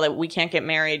was like, well, that we can't get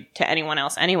married to anyone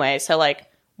else anyway, so like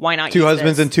why not? Two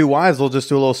husbands and two wives will just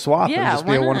do a little swap and just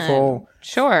be a wonderful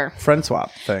friend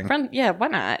swap thing. Yeah, why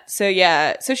not? So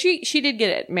yeah, so she did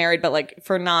get married, but like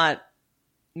for not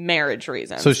marriage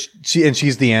reasons. So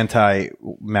she's the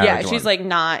anti-marriage. Yeah, she's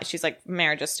like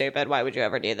marriage is stupid. Why would you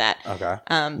ever do that? Okay.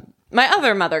 My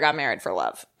other mother got married for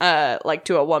love, like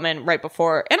to a woman right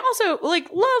before, and also like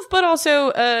love, but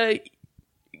also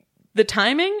the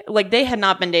timing, like they had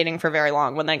not been dating for very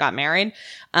long when they got married.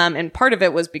 And part of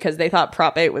it was because they thought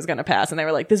Prop 8 was going to pass and they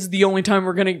were like, this is the only time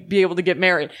we're going to be able to get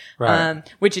married. Right.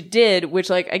 Which it did, which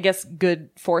like, I guess good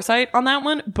foresight on that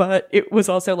one. But it was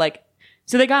also like,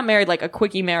 so they got married like a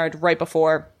quickie marriage right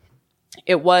before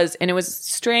it was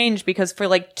strange because for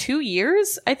like 2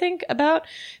 years, I think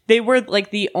they were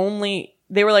like they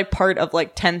were like part of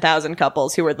like 10,000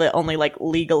 couples who were the only like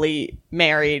legally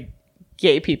married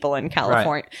gay people in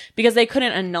California because they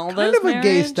couldn't annul those kind of a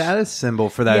gay status symbol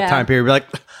for that time period. Be like,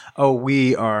 oh,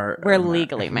 we're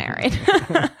legally married.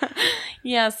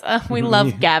 Yes, we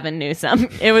love Gavin Newsom.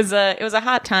 It was a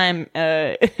hot time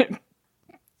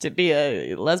to be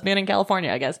a lesbian in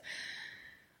California, I guess.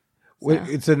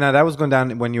 So now that was going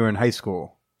down when you were in high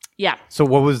school. Yeah. So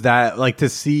what was that like to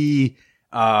see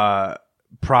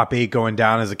Prop 8 going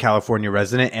down as a California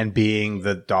resident and being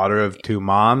the daughter of two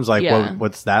moms? Like, Yeah.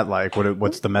 what's that like?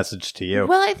 What's the message to you?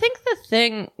 Well, I think the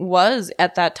thing was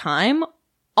at that time,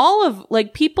 all of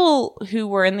like people who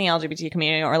were in the LGBT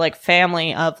community or like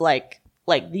family of like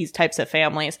these types of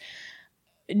families,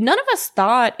 none of us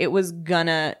thought it was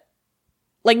gonna,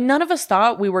 like, none of us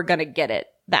thought we were gonna get it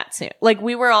that soon. Like,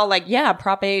 we were all like, yeah,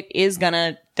 Prop 8 is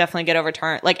gonna definitely get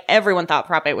overturned. Like, everyone thought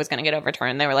Prop 8 was gonna get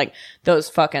overturned. They were like, those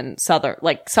fucking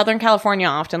Southern California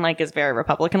often like is very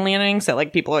Republican leaning. So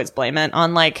like people always blame it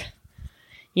on like,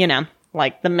 you know,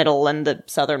 like the middle and the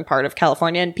southern part of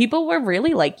California. And people were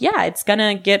really like, yeah, it's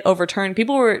gonna get overturned.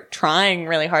 People were trying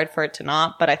really hard for it to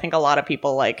not, but I think a lot of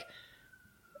people like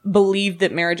believed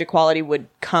that marriage equality would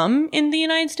come in the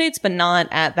United States, but not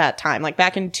at that time. Like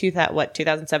back in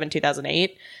 2007,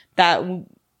 2008, that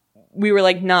we were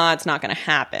like, nah, it's not going to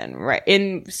happen. Right.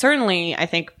 And certainly I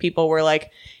think people were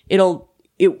like, it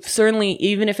certainly,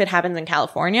 even if it happens in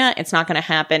California, it's not going to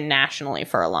happen nationally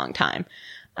for a long time.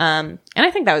 And I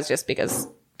think that was just because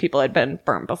people had been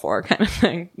burned before kind of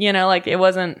thing, you know, like it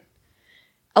wasn't,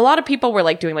 a lot of people were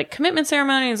like doing like commitment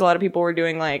ceremonies. A lot of people were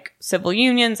doing like civil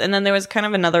unions. And then there was kind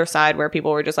of another side where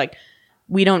people were just like,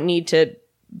 we don't need to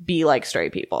be like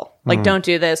straight people. Like, don't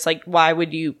do this. Like, why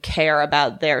would you care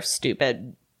about their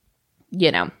stupid, you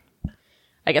know,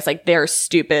 I guess like their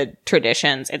stupid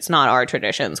traditions. It's not our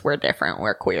traditions. We're different.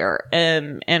 We're queer.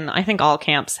 And I think all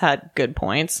camps had good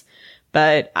points,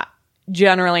 but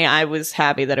generally I was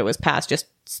happy that it was passed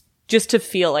just to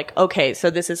feel like, okay, so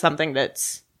this is something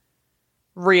that's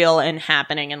real and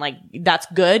happening, and like that's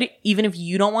good. Even if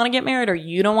you don't want to get married or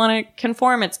you don't want to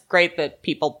conform, it's great that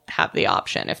people have the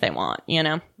option if they want, you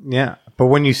know? Yeah. But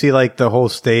when you see like the whole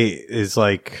state is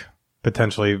like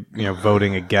potentially, you know,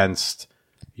 voting against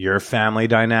your family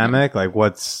dynamic, like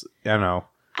what's, I don't know.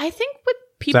 I think with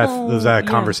people, Was that a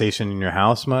conversation in your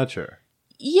house much or?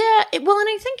 Yeah. Well, and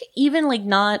I think even like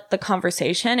not the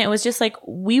conversation, it was just like,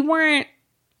 we weren't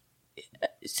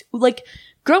like,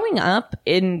 growing up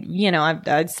in, you know,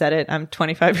 I've said it, I'm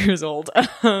 25 years old.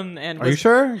 And Are you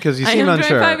sure? Because you seem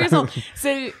unsure. I'm 25 years old.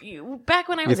 So back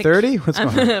when I was You're 30? What's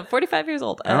going on? 45 years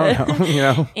old. I don't know, you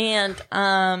know.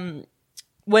 And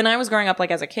when I was growing up,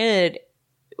 like as a kid,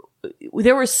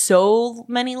 there were so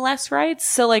many less rights.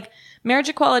 So like marriage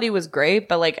equality was great,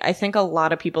 but like I think a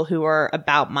lot of people who are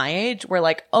about my age were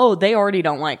like, oh, they already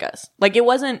don't like us. Like it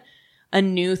wasn't a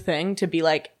new thing to be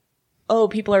like, oh,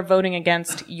 people are voting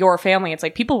against your family. It's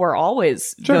like people were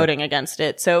always voting against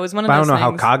it. So it was one of those things. I don't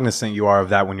know how cognizant you are of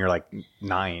that when you're like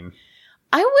 9.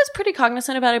 I was pretty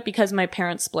cognizant about it because my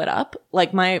parents split up.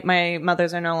 Like my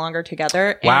mothers are no longer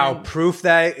together. Wow, proof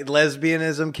that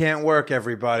lesbianism can't work,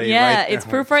 everybody. Yeah, right it's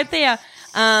proof right there.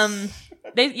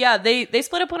 They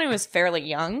split up when I was fairly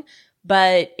young,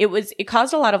 but it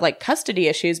caused a lot of like custody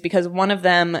issues because one of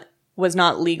them was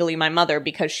not legally my mother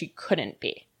because she couldn't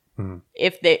be.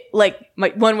 If they like,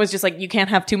 one was just like, you can't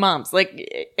have two moms,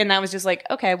 like, and that was just like,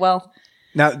 okay, well,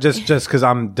 now just because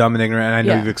I'm dumb and ignorant, and I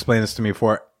know Yeah. you've explained this to me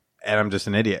before, and I'm just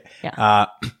an idiot. Yeah.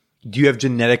 Do you have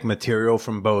genetic material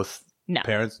from both No.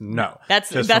 parents? No.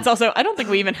 that's also, I don't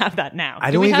think we even have that now. I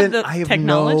Do don't we even. have the I have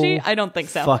technology? no I don't think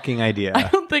so. Fucking idea. I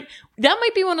don't think that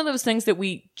might be one of those things that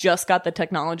we just got the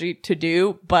technology to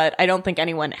do, but I don't think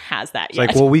anyone has that It's yet.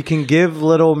 like, well, we can give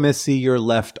little Missy your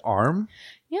left arm,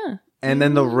 yeah. and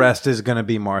then the rest is going to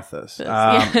be Martha's.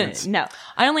 No,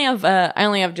 I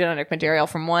only have genetic material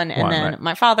from one, and then right.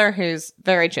 my father, who's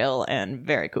very chill and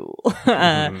very cool.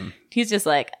 He's just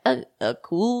like a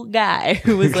cool guy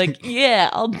who was like, yeah,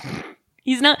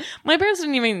 he's not. My parents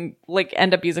didn't even like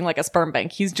end up using like a sperm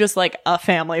bank. He's just like a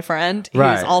family friend.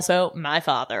 Right. He's also my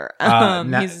father.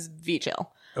 He's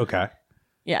V-chill. Okay.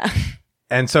 Yeah.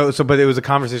 And so, but it was a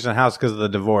conversation in the house because of the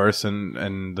divorce and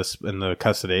the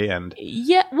custody and.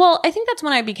 Yeah, well, I think that's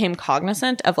when I became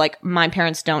cognizant of like my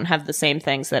parents don't have the same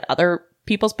things that other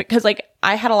people's, because like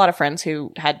I had a lot of friends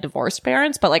who had divorced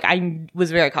parents, but like I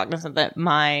was very cognizant that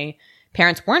my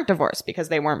parents weren't divorced because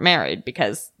they weren't married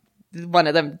because one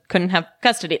of them couldn't have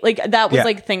custody. Like that was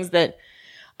like things that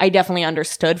I definitely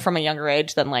understood from a younger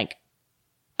age than like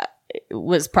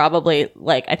was probably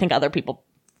like I think other people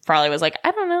probably was like,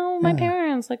 I don't know, my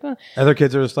parents like Other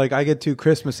kids are just like, I get 2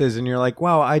 Christmases, and you're like,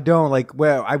 wow, I don't. Like,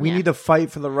 well, we need to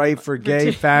fight for the right for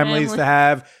gay families to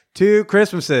have 2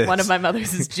 Christmases. One of my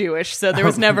mothers is Jewish, so there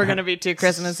was never going to be 2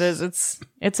 Christmases.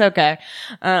 It's okay.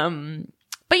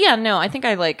 But yeah, no, I think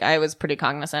I was pretty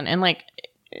cognizant, and like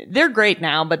they're great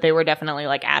now, but they were definitely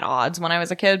like at odds when I was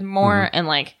a kid more, and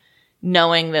like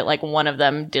knowing that like one of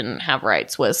them didn't have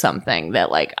rights was something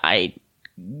that like I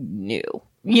knew,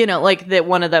 you know, like that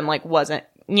one of them like wasn't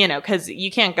you know, because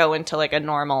you can't go into like a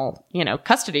normal, you know,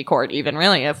 custody court even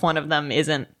really if one of them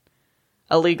isn't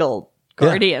a legal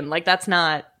guardian. Like that's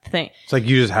not thing. It's like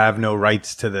you just have no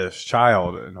rights to this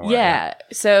child in a way. Yeah.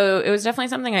 So it was definitely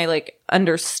something I like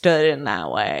understood in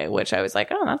that way, which I was like,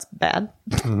 oh, that's bad.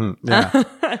 Yeah.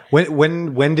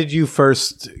 When did you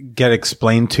first get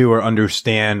explained to or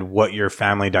understand what your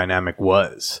family dynamic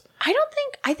was?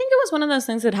 I think it was one of those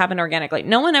things that happened organically.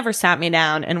 No one ever sat me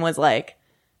down and was like,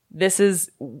 this is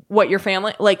what your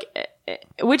family, like,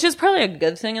 which is probably a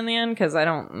good thing in the end because I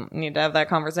don't need to have that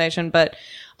conversation. But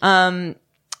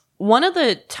one of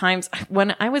the times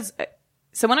when I was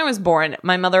born,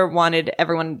 my mother wanted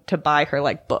everyone to buy her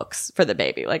like books for the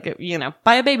baby, like, you know,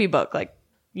 buy a baby book, like,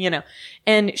 you know,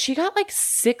 and she got like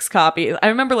 6 copies. I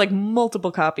remember like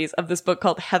multiple copies of this book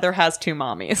called Heather Has Two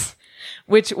Mommies,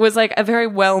 which was like a very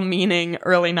well-meaning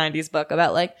early 90s book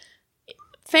about like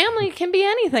family can be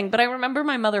anything. But I remember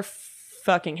my mother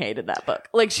fucking hated that book.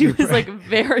 Like she was like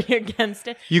very against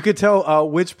it. You could tell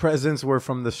which presents were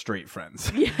from the straight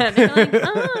friends. Yeah. They're like,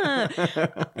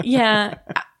 yeah.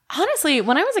 Honestly,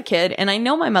 when I was a kid, and I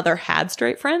know my mother had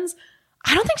straight friends,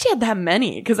 I don't think she had that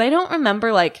many because I don't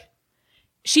remember like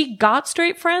she got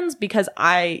straight friends because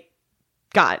I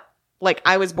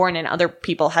was born and other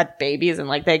people had babies and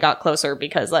like they got closer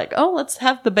because like, oh, let's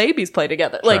have the babies play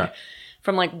together. Sure. Like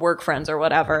from like work friends or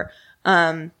whatever.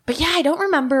 But yeah, I don't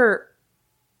remember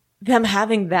them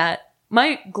having that.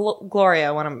 My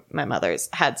Gloria, one of my mothers,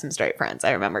 had some straight friends.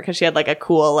 I remember because she had like a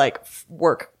cool like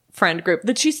work friend group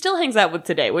that she still hangs out with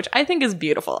today, which I think is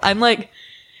beautiful. I'm like,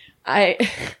 I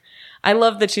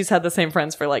love that she's had the same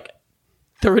friends for like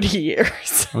 30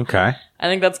 years. Okay. I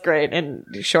think that's great and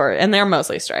short. And they're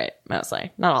mostly straight.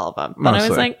 Mostly. Not all of them. But I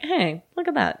was like, hey, look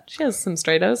at that. She has some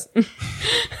straightos.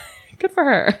 Good for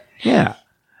her. Yeah.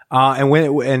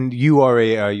 And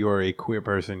you're a queer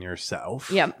person yourself.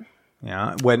 Yep.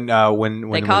 Yeah. When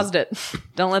they caused it.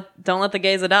 Don't let the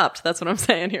gays adopt. That's what I'm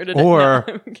saying here today.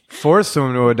 Or force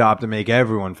them to adopt and make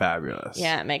everyone fabulous.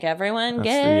 Yeah, make everyone That's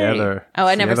gay.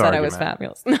 I never said I was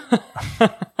fabulous.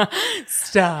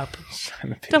 Stop.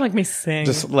 Don't make me sing.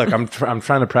 Just look, I'm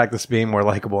trying to practice being more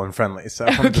likable and friendly. So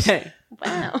okay.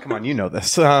 Wow. Come on, you know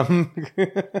this.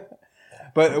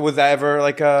 But was that ever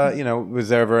like was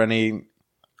there ever any?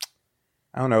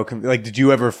 I don't know. Like, did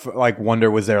you ever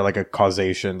wonder, was there like a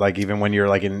causation, like even when you're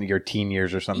like in your teen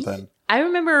years or something? I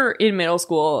remember in middle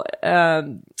school, a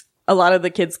lot of the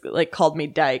kids like called me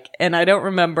dyke, and I don't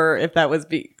remember if that was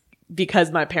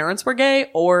because my parents were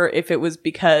gay or if it was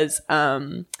because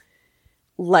my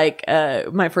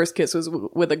first kiss was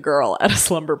with a girl at a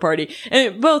slumber party,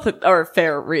 and both are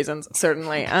fair reasons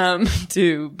certainly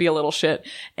to be a little shit.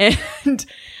 And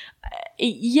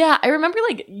yeah, I remember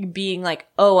like being like,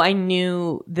 oh, I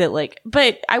knew that like,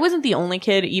 but I wasn't the only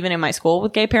kid even in my school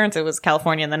with gay parents. It was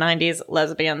California in the 90s.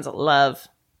 Lesbians love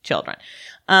children.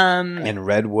 And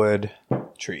redwood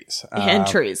trees. And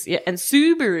trees. Yeah. And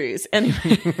Subarus.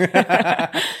 Anyway.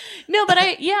 No, but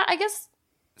I guess,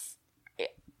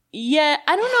 yeah,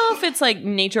 I don't know if it's like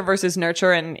nature versus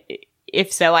nurture. And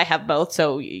if so, I have both.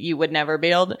 So you would never be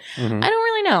able to, I don't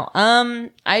really know.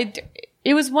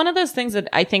 It was one of those things that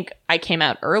I think I came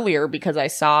out earlier because I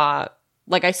saw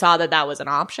that was an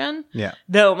option. Yeah.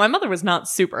 Though my mother was not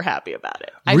super happy about it.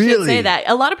 I should say that.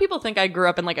 A lot of people think I grew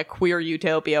up in like a queer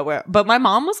utopia but my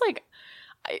mom was like,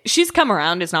 she's come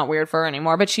around. It's not weird for her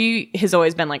anymore, but she has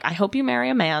always been like, I hope you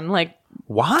marry a man. Like,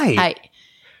 why?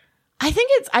 I think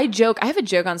I have a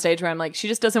joke on stage where I'm like, she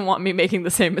just doesn't want me making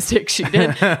the same mistake she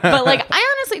did. But like,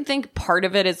 I honestly think part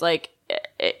of it is like,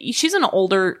 she's an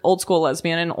old school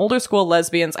lesbian, and older school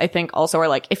lesbians, I think, also are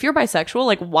like, if you're bisexual,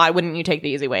 like, why wouldn't you take the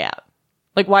easy way out?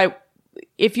 Like, why,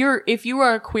 if you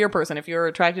are a queer person, if you're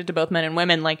attracted to both men and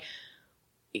women, like,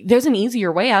 there's an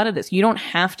easier way out of this. You don't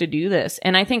have to do this.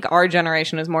 And I think our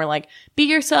generation is more like, be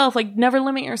yourself, like, never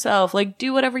limit yourself, like,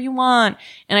 do whatever you want.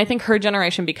 And I think her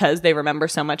generation, because they remember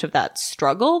so much of that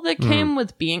struggle that came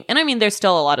with being, and I mean, there's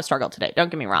still a lot of struggle today. Don't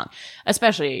get me wrong.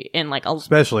 Especially in like,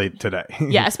 especially today.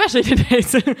 Yeah, especially today.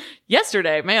 So,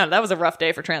 yesterday, man, that was a rough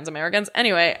day for trans Americans.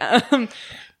 Anyway,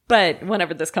 but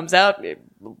whenever this comes out,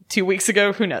 2 weeks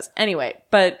ago, who knows? Anyway,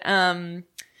 but,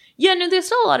 yeah, no, there's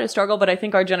still a lot of struggle, but I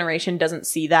think our generation doesn't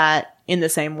see that in the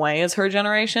same way as her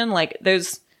generation. Like,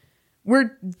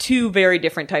 we're two very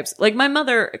different types. Like, my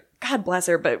mother, God bless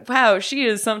her, but wow, she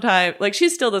is sometimes, like, she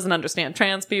still doesn't understand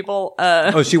trans people.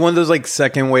 Is she one of those, like,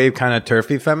 second wave kind of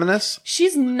turfy feminists?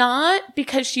 She's not,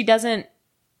 because she doesn't,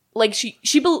 like,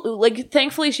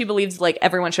 thankfully she believes, like,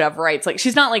 everyone should have rights. Like,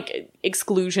 she's not, like,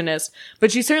 exclusionist,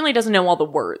 but she certainly doesn't know all the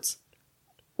words.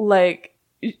 Like,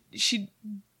 she...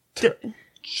 Tiff.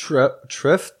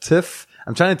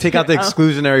 I'm trying to take out the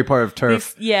exclusionary part of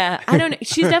turf. Yeah, I don't know.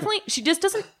 She's definitely, she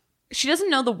doesn't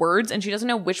know the words, and she doesn't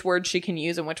know which words she can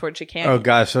use and which words she can't. Oh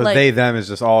gosh, so like, they, them is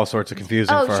just all sorts of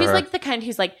confusing for her. Oh, she's like the kind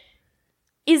who's like,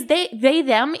 is they,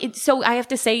 them? So I have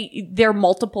to say they're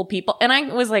multiple people. And I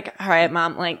was like, all right,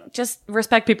 mom, like, just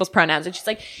respect people's pronouns. And she's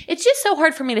like, it's just so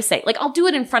hard for me to say. Like, I'll do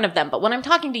it in front of them, but when I'm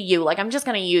talking to you, like, I'm just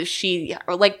going to use she,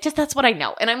 or like, just that's what I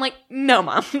know. And I'm like, no,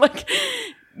 mom. Like,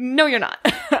 no, you're not.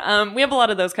 We have a lot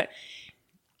of those kind.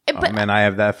 But, oh man, I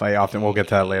have that fight often. We'll get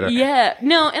to that later. Yeah.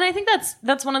 No, and I think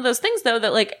that's one of those things, though,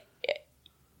 that, like,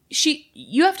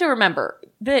 you have to remember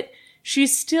that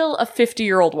she's still a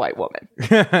 50-year-old white woman.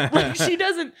 Like, she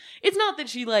doesn't, it's not that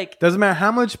she, like, doesn't matter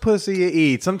how much pussy you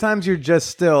eat. Sometimes you're just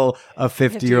still a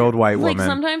 50-year-old white woman. Like,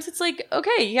 sometimes it's like,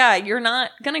 okay, yeah, you're not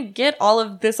gonna get all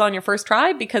of this on your first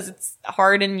try because it's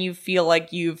hard and you feel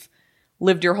like you've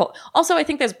lived your whole. Also, I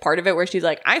think there's part of it where she's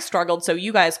like, I struggled, so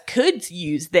you guys could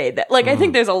use they, that. Like, I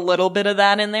think there's a little bit of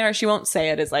that in there. She won't say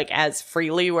it as, like, as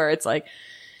freely, where it's like,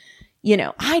 you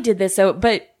know, I did this, so,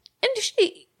 but, and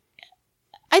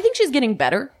I think she's getting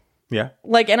better. Yeah.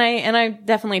 Like, and I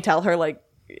definitely tell her, like,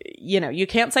 you know, you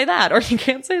can't say that, or you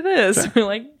can't say this. Sure.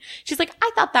 Like, she's like,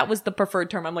 I thought that was the preferred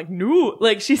term. I'm like, no.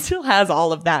 Like, she still has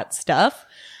all of that stuff.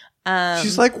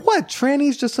 She's like, what?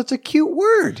 Tranny's just such a cute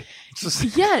word.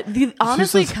 Yeah.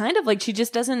 Honestly, kind of like, she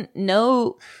just doesn't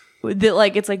know that,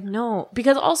 like, it's like, no.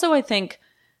 Because also I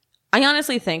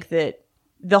honestly think that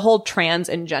the whole trans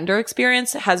and gender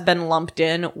experience has been lumped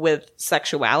in with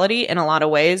sexuality in a lot of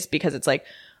ways, because it's like,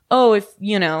 oh, if,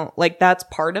 you know, like, that's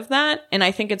part of that. And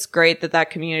I think it's great that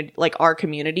community, like, our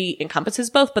community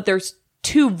encompasses both, but there's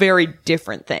two very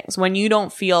different things. When you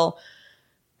don't feel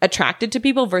attracted to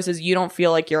people versus you don't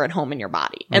feel like you're at home in your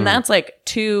body. And that's like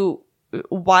two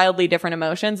wildly different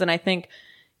emotions. And I think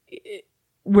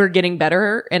we're getting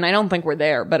better, and I don't think we're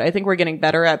there, but I think we're getting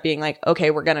better at being like,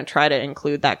 okay, we're going to try to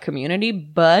include that community.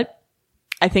 But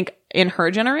I think in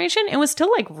her generation, it was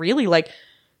still like, really, like,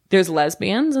 there's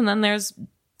lesbians and then there's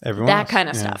everyone that else. Kind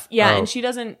of stuff. Yeah. Oh. And she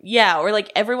doesn't, or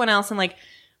like everyone else. And like,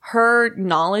 her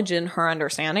knowledge and her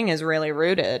understanding is really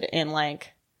rooted in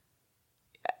like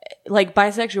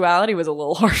bisexuality was a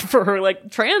little hard for her.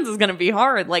 Like, trans is going to be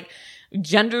hard. Like,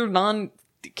 gender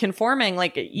non-conforming,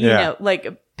 like, you know,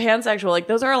 like, pansexual, like,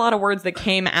 those are a lot of words that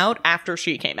came out after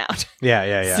she came out.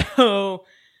 Yeah. So,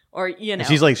 or, you know.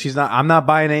 She's like, I'm not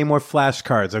buying any more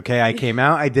flashcards, okay? I came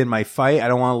out, I did my fight, I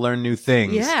don't want to learn new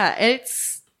things. Yeah,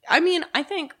 I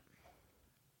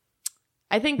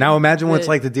think now imagine what it's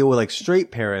like to deal with, like,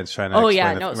 straight parents trying to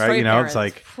explain right? Straight you know, parents. It's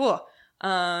like,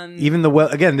 even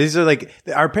again, these are like,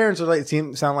 our parents are like,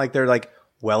 sound like they're like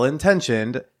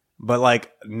well-intentioned, but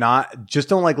like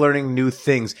don't like learning new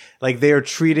things. Like, they are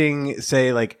treating,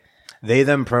 say, like, they,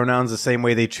 them pronouns the same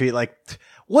way they treat, like,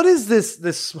 what is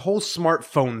this whole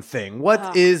smartphone thing?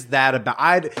 What is that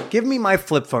about? Give me my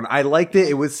flip phone. I liked it.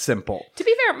 It was simple. To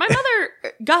be fair, my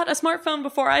mother got a smartphone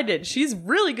before I did. She's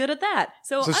really good at that.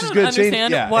 So I she's don't good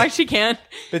understand why she can't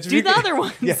do the other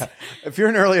ones. Yeah. If you're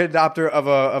an early adopter of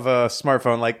a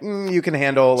smartphone, like, you can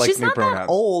handle, like, she's new pronouns. She's not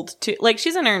that old too. Like,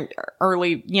 she's in her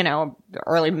early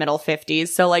middle 50s.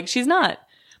 So like, she's not.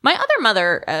 My other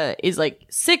mother is like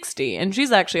 60, and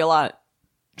she's actually a lot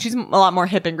more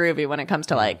hip and groovy when it comes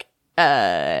to like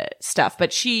stuff.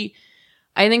 But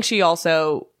I think she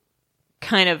also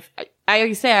kind of,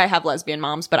 I say I have lesbian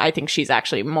moms, but I think she's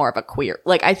actually more of a queer.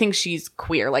 Like, I think she's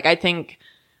queer. Like, I think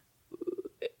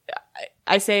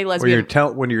I say lesbian.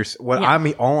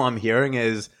 All I'm hearing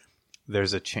is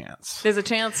there's a chance. There's a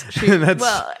chance. That's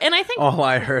and I think all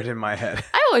I heard in my head.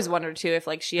 I always wondered too if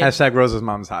like she had, #, Rosa's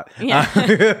mom's hot. Yeah.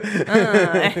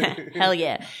 Hell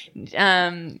yeah.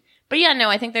 But yeah, no,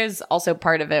 I think there's also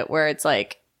part of it where it's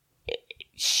like,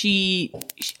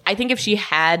 I think if she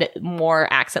had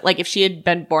more access, like if she had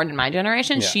been born in my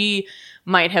generation, she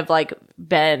might have like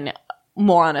been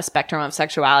more on a spectrum of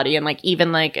sexuality, and like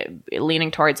even like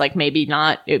leaning towards like maybe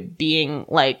not being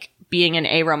an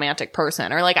aromantic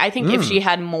person, or like, I think if she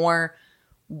had more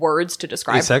words to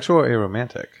describe asexual or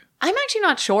aromantic. I'm actually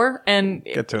not sure, and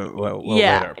get to it a little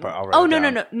later. But I'll write it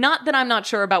down. No. Not that I'm not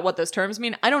sure about what those terms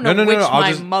mean. I don't know which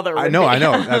my mother would I know. be.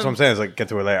 That's what I'm saying. It's like, get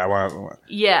to it later. I want.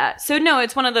 Yeah. So no,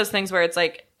 it's one of those things where it's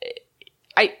like,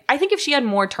 I think if she had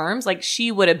more terms, like,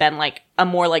 she would have been like a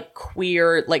more like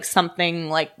queer, like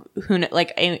something like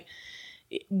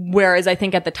whereas I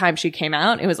think at the time she came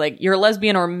out, it was like, you're a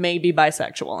lesbian or maybe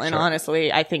bisexual. And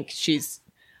honestly, I think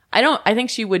I think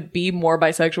she would be more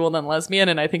bisexual than lesbian,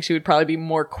 and I think she would probably be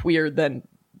more queer than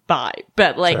bi.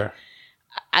 But like,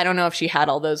 I don't know if she had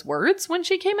all those words when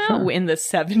she came out in the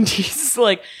 70s,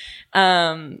 like,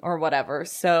 or whatever.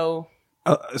 So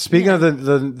Speaking of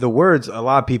the words, a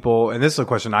lot of people, and this is a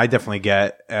question I definitely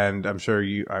get, and I'm sure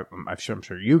you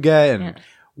get. And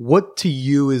what to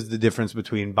you is the difference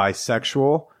between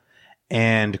bisexual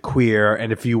and queer?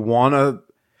 And if you want to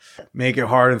make it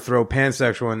hard and throw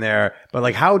pansexual in there, but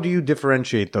like, how do you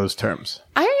differentiate those terms?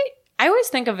 I always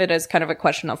think of it as kind of a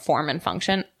question of form and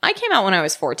function. I came out when I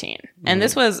was 14, and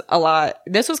this was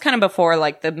kind of before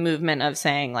like the movement of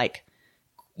saying like,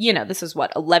 you know, this is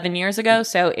what, 11 years ago.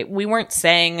 So I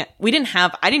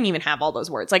didn't even have all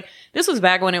those words. Like this was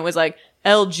back when it was like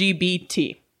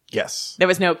LGBT. Yes. There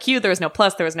was no Q, there was no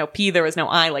plus, there was no P, there was no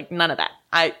I, like none of that.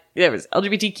 There was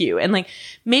LGBTQ, and like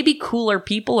maybe cooler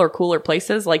people or cooler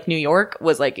places like New York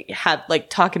was like, had like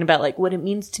talking about like what it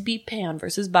means to be pan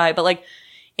versus bi. But like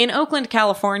in Oakland,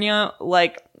 California,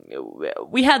 like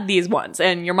we had these ones,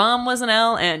 and your mom was an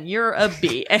L and you're a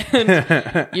B,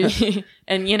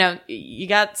 and you know, you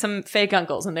got some fake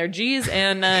uncles and they're G's,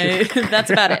 and that's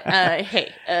about it.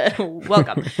 Hey,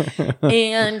 welcome.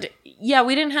 And yeah,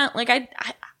 we didn't have like,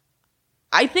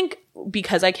 I think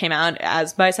because I came out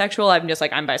as bisexual, I'm just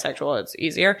like, I'm bisexual. It's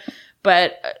easier.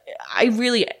 But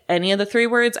any of the three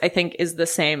words, I think, is the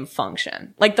same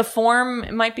function. Like the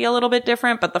form might be a little bit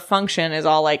different, but the function is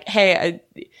all like, hey,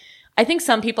 I think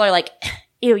some people are like,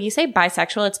 ew, you say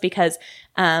bisexual, it's because,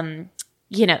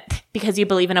 you know, because you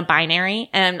believe in a binary.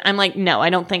 And I'm like, no,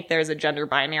 I don't think there's a gender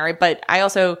binary. But I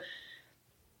also,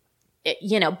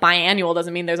 you know, biannual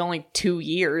doesn't mean there's only 2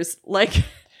 years. Like,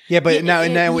 yeah, but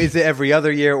now is it every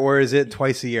other year or is it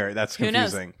twice a year? That's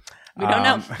confusing. Who knows? We don't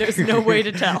know. There's no way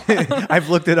to tell. I've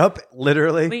looked it up.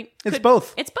 Literally, it's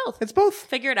both. It's both. It's both.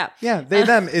 Figure it out. Yeah, they,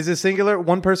 them. Is it singular,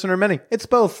 one person, or many? It's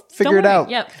both. Figure it out.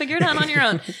 Yeah, figure it out on your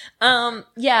own.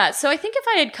 Yeah, so I think if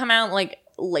I had come out like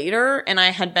later and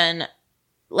I had been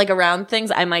like around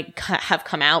things, I might have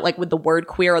come out like with the word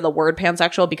queer or the word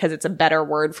pansexual because it's a better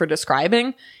word for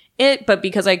describing it. But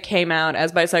because I came out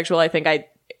as bisexual, I think I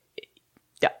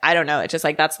don't know. It's just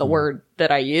like that's the word that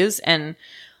I use. And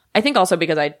I think also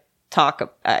because I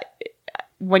talk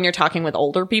when you're talking with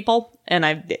older people, and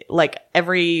I've like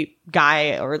every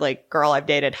guy or like girl I've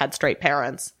dated had straight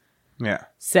parents. Yeah.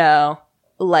 So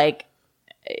like,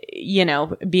 you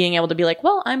know, being able to be like,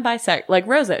 well, I'm bisexual, like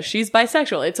Rosa, she's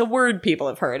bisexual. It's a word people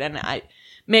have heard. And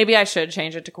maybe I should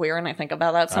change it to queer. And I think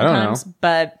about that sometimes,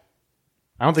 but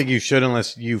I don't think you should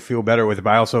unless you feel better with it.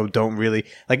 But I also don't really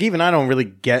like, even I don't really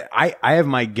get, I have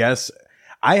my guess.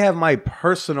 I have my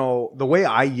personal, the way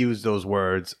I use those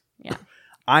words. Yeah.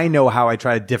 I know how I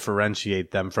try to differentiate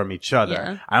them from each other.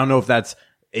 Yeah. I don't know if that's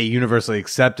a universally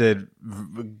accepted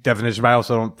definition, but I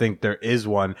also don't think there is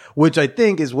one, which I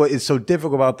think is what is so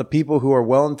difficult about the people who are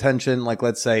well-intentioned, like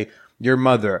let's say your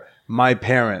mother, my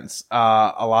parents,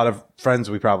 a lot of friends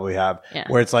we probably have,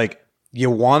 where it's like, you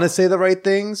want to say the right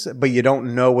things, but you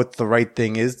don't know what the right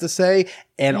thing is to say.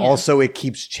 And also it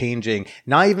keeps changing.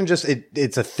 Not even just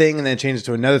it's a thing and then it changes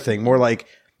to another thing. More like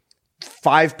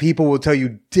 5 people will tell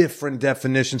you different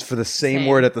definitions for the same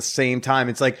word at the same time.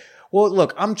 It's like, well,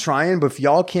 look, I'm trying, but if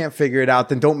y'all can't figure it out,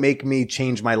 then don't make me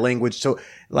change my language. So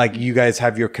like you guys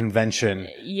have your convention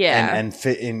and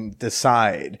fit in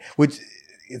decide, which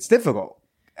it's difficult.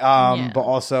 But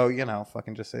also, you know,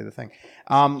 fucking just say the thing.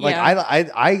 Like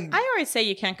I always say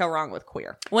you can't go wrong with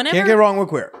queer. Whenever, can't get wrong with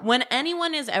queer. When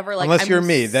anyone is ever like, unless you're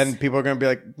me, then people are going to be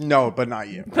like, no, but not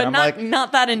you. But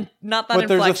not that but inflection.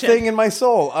 There's a thing in my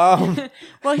soul.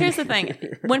 Well, here's the thing.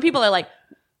 When people are like,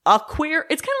 a queer,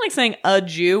 it's kind of like saying a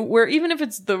Jew, where even if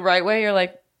it's the right way, you're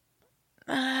like,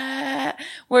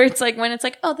 where it's like, when it's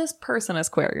like, oh, this person is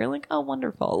queer, you're like, oh,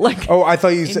 wonderful. Like, oh, I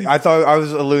thought I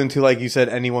was alluding to, like you said,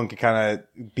 anyone could kind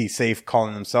of be safe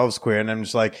calling themselves queer. And I'm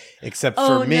just like, except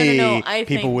for me,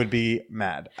 people would be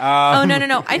mad.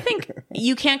 No. I think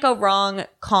you can't go wrong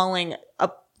calling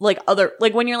like other,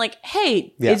 like when you're like,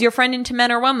 hey, is your friend into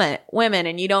men or women,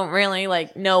 and you don't really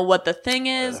like know what the thing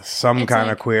is. Some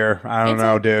kind of queer. I don't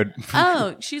know, dude.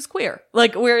 Oh, she's queer.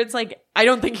 Like where it's like, I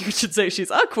don't think you should say she's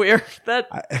a queer.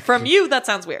 That from you, that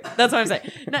sounds weird. That's what I'm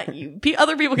saying. Not you.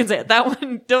 Other people can say it. That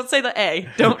one, don't say the A.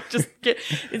 Don't just get.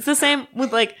 It's the same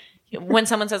with like when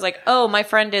someone says like, oh, my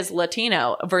friend is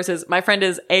Latino versus my friend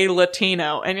is a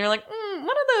Latino, and you're like, one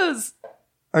of those.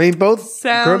 I mean, both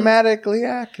grammatically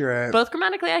accurate. Both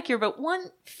grammatically accurate, but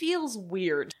one feels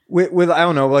weird. With I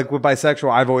don't know, like with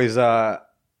bisexual, I've always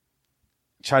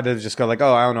tried to just go like,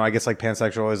 oh, I don't know. I guess like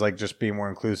pansexual is like just being more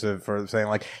inclusive for saying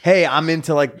like, hey, I'm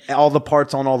into like all the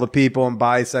parts on all the people, and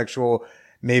bisexual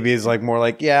maybe is like more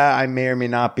like, yeah, I may or may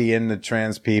not be into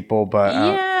trans people, but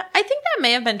yeah, I think that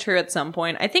may have been true at some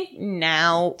point. I think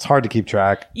now it's hard to keep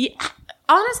track. Yeah,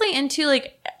 honestly, into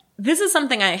like this is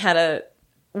something I had a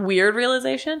weird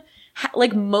realization.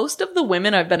 like most of the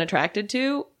women I've been attracted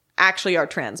to actually are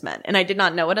trans men, and I did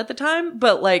not know it at the time,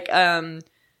 but like a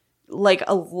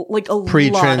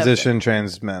Pre-transition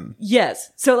trans men.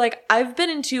 Yes. So like I've been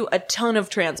into a ton of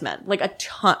trans men, like a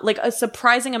ton, like a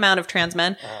surprising amount of trans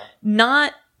men,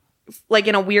 not like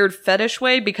in a weird fetish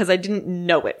way because I didn't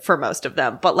know it for most of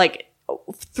them, but like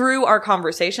through our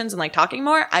conversations and like talking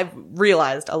more, I've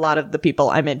realized a lot of the people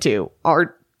I'm into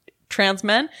are trans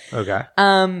men. Okay.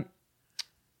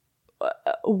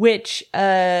 Which,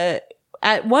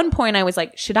 at one point I was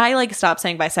like, should I like stop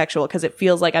saying bisexual? Cause it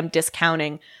feels like I'm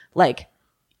discounting like,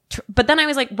 but then I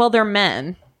was like, well, they're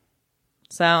men.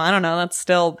 So I don't know. That's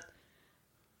still,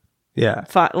 yeah.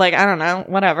 like, I don't know,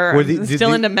 whatever. I'm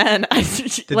still into men.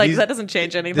 That doesn't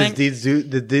change anything.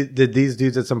 Did these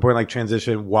dudes at some point like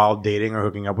transition while dating or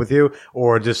hooking up with you?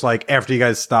 Or just like after you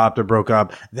guys stopped or broke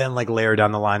up, then like later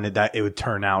down the line that it would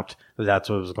turn out that that's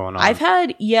what was going on? I've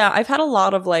had a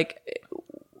lot of like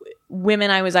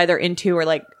women I was either into or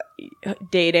like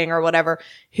dating or whatever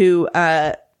who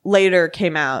later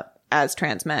came out as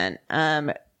trans men.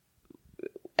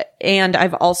 And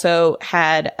I've also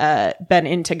had been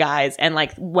into guys, and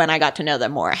like when I got to know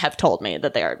them more, have told me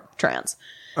that they are trans.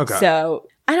 Okay. So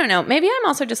I don't know. Maybe I'm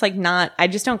also just like I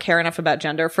just don't care enough about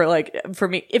gender for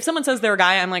me. If someone says they're a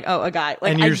guy, I'm like, oh, a guy.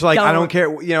 Like, and you're just like, I don't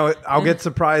care. You know, I'll get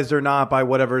surprised or not by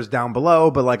whatever's down below,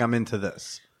 but like I'm into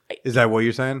this. Is that what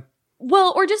you're saying?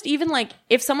 Well, or just even like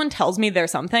if someone tells me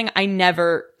there's something, I'm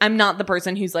not the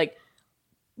person who's like,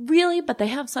 really? But they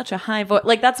have such a high voice.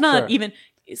 Like that's not even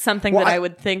something that I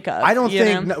would think of. I don't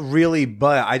think really,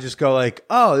 but I just go like,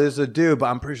 oh, there's a dude, but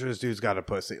I'm pretty sure this dude's got a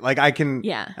pussy. Like I can,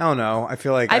 I don't know. I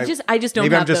feel like I just don't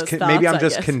maybe have I'm just those thoughts, maybe I'm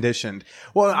just conditioned.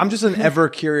 Well, I'm just an ever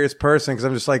curious person because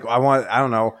I'm just like I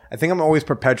don't know. I think I'm always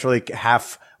perpetually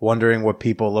half wondering what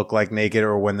people look like naked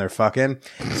or when they're fucking.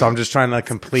 So I'm just trying to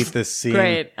complete this scene.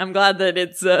 Great. I'm glad that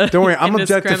it's don't worry, I'm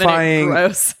objectifying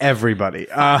gross. Everybody.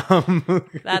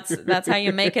 That's how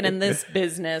you make it in this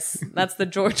business. That's the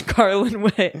George Carlin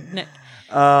way.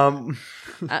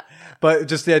 But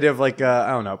just the idea of like I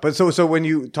don't know. But so when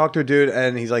you talk to a dude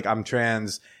and he's like, I'm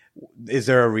trans, is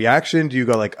there a reaction? Do you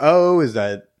go like, oh, is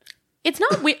that? It's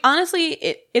not.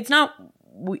 Honestly, it's not.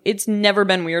 It's never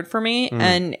been weird for me,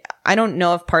 and I don't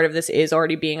know if part of this is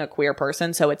already being a queer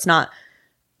person, so it's not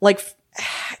like.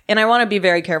 And I want to be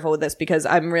very careful with this because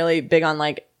I'm really big on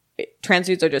like trans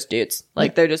dudes are just dudes,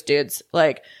 like they're just dudes,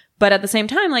 like. But at the same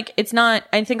time, like it's not.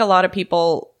 I think a lot of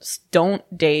people don't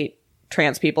date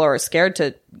trans people or are scared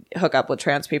to hook up with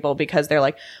trans people because they're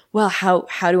like, well, how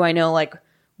do I know like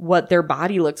what their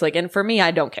body looks like? And for me, I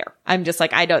don't care. I'm just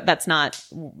like,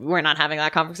 we're not having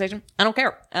that conversation. I don't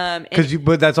care.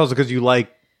 But that's also because you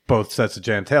like both sets of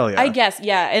genitalia. I guess,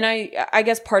 yeah. And I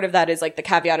guess part of that is like the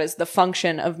caveat is the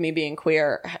function of me being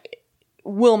queer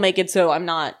will make it so I'm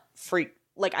not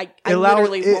like I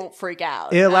literally won't freak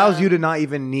out. It allows you to not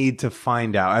even need to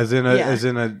find out. As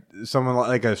in someone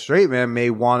like a straight man may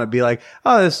want to be like,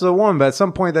 oh, this is a woman, but at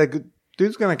some point that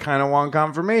dude's gonna kind of want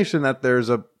confirmation that there's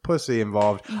a pussy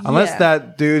involved, unless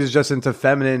that dude is just into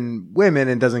feminine women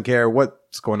and doesn't care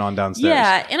what's going on downstairs.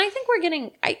 Yeah, and I think we're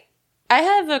getting. I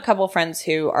have a couple friends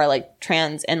who are like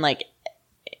trans and like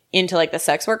into like the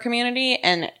sex work community,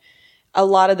 and a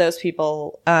lot of those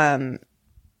people,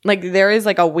 like there is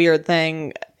like a weird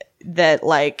thing that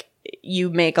like you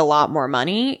make a lot more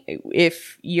money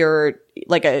if you're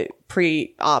like a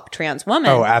pre-op trans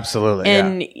woman. Oh, absolutely,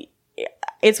 and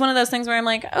it's one of those things where I'm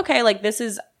like, okay, like this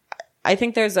is. I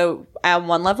think there's at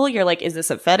one level, you're like, is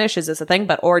this a fetish? Is this a thing?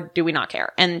 Or do we not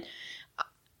care? And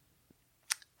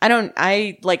I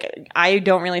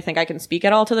don't really think I can speak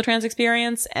at all to the trans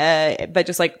experience. But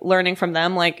just like learning from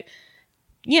them, like,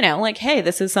 you know, like, hey,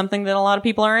 this is something that a lot of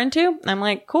people are into. I'm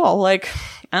like, cool. Like,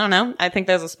 I don't know. I think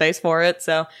there's a space for it.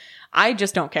 So I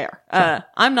just don't care.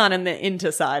 I'm not in the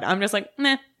into side. I'm just like,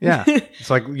 meh. Yeah.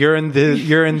 It's like you're in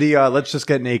the let's just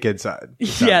get naked side.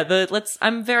 Yeah,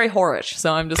 I'm very whorish,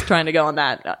 so I'm just trying to go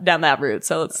down that route.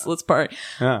 So let's party.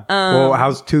 Yeah. Well,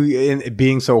 how's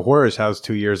being so whorish, how's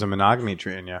 2 years of monogamy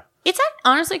treating you? It's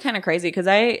honestly kind of crazy because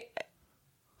I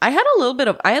had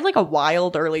I had like a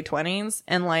wild early 20s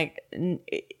and like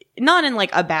not in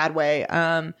like a bad way.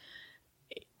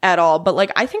 At all, but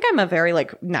like I think I'm a very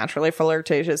like naturally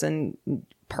flirtatious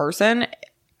person.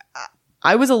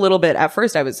 I was a little bit at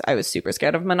first. I was super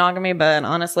scared of monogamy, but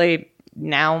honestly,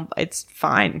 now it's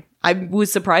fine. I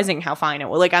was surprising how fine it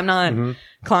was. Like I'm not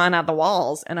clawing out the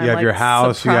walls. And you have your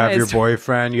house, surprised. You have your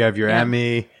boyfriend, you have your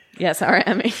Emmy. Yes, our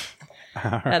Emmy.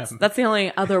 That's the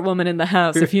only other woman in the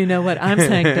house. If you know what I'm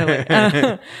saying,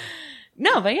 Billy.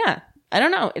 No, but yeah, I don't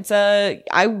know.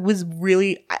 I was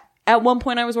really. at one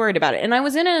point I was worried about it. And I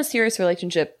was in a serious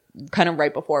relationship kind of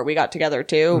right before we got together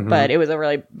too, but it was a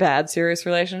really bad serious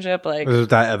relationship. Like, was it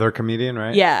that other comedian,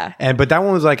 right? Yeah. But that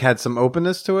one was like had some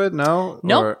openness to it. No,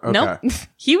 Nope. Or- Nope. okay.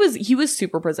 He was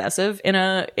super possessive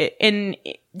in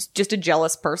just a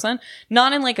jealous person,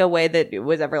 not in like a way that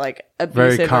was ever like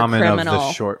abusive Very common or of criminal.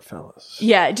 the short fellas.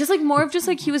 Yeah, just like more of just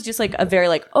like he was just like a very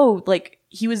like, oh, like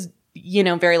he was, you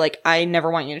know, very like, I never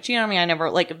want you to cheat on me. I never,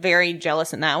 like, very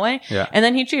jealous in that way. Yeah. And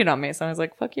then he cheated on me, so I was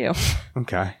like, fuck you.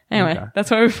 Okay. Anyway, Okay. that's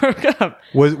why we broke up.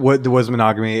 Was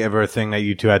monogamy ever a thing that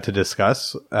you two had to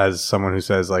discuss as someone who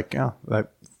says like, yeah,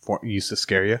 that used to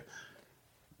scare you?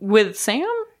 With Sam?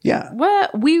 Yeah. Well,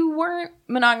 we weren't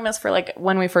monogamous for like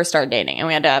when we first started dating, and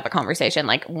we had to have a conversation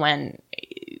like when,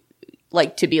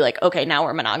 like, to be like, okay, now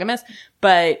we're monogamous.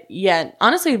 But yeah,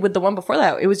 honestly, with the one before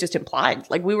that, it was just implied.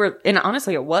 Like we were, and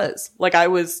honestly, it was like I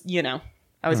was, you know,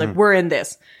 I was like, we're in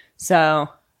this. So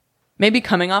maybe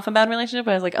coming off a bad relationship,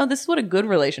 I was like, oh, this is what a good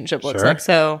relationship looks Sure. like.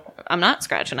 So I'm not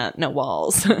scratching at no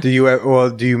walls. Do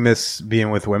you miss being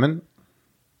with women?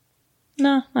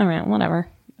 No, all right, whatever.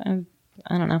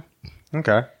 I don't know.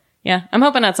 Okay. Yeah, I'm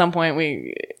hoping at some point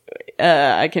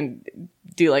I can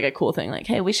do like a cool thing, like,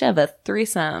 hey, we should have a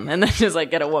threesome, and then just like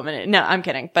get a woman. No, I'm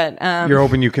kidding, but You're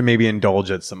hoping you can maybe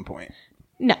indulge at some point.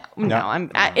 no,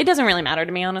 it doesn't really matter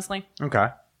to me, honestly. Okay.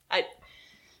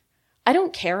 I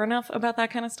don't care enough about that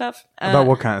kind of stuff. About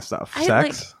what kind of stuff?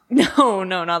 Sex? No,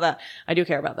 not that. I do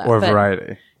care about that. Or but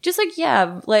variety? just like,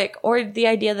 yeah, like, or the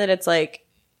idea that it's like,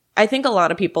 I think a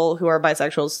lot of people who are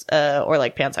bisexuals or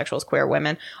like pansexuals, queer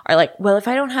women, are like, well, if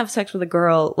I don't have sex with a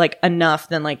girl like enough,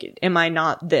 then like, am I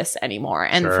not this anymore?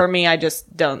 And Sure. for me, I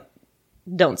just don't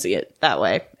see it that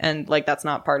way. And like, that's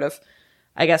not part of,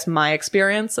 I guess, my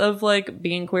experience of like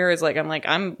being queer is like,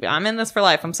 I'm in this for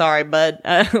life. I'm sorry, but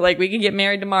like we could get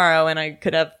married tomorrow and I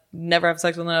could never have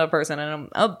sex with another person, and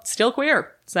I'm still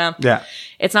queer. So Yeah.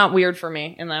 it's not weird for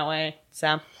me in that way.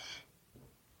 So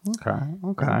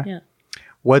Okay. yeah.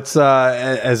 What's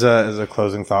as a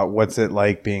closing thought? What's it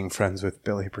like being friends with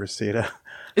Billy Procida?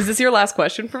 Is this your last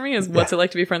question for me? Is what's it like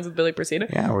to be friends with Billy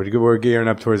Procida? Yeah, we're gearing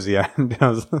up towards the end.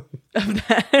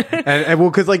 and well,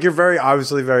 because like you're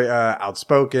obviously very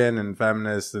outspoken and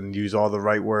feminist, and use all the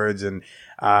right words, and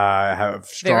have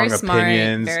strong Very smart,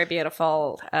 opinions. very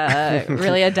beautiful,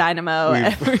 really a dynamo.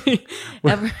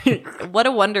 Every what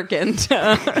a wonderkind.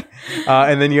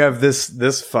 And then you have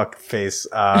this fuck face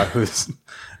who's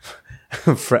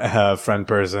friend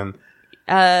person.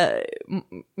 My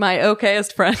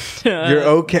okayest friend. You're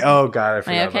okay. Oh God, I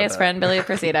forgot My about okayest that. friend, Billy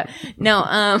Procida. No,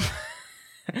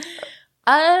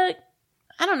 I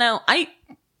don't know. I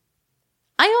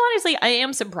honestly, I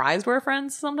am surprised we're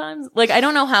friends sometimes. Like, I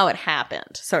don't know how it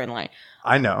happened. Certainly,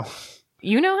 I know.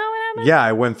 you know how it happened. Yeah,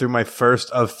 I went through my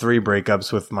first of 3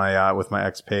 breakups with my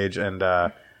ex page, and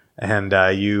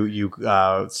you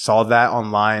saw that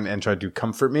online and tried to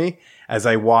comfort me as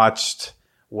I watched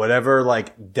whatever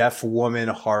like deaf woman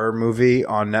horror movie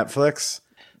on Netflix.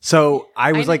 So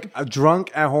I was like drunk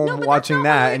at home No, but watching that's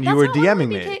not that, when and we- you were that's not when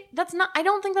DMing we me. That's not. I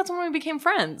don't think that's when we became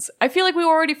friends. I feel like we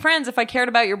were already friends if I cared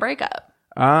about your breakup.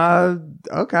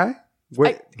 Okay.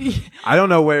 I don't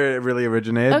know where it really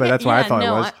originated, but that's why I thought it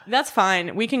was. That's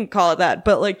fine. We can call it that.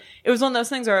 But like, it was one of those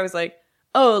things where I was like,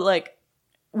 oh, like,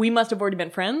 we must have already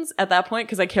been friends at that point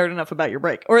because I cared enough about your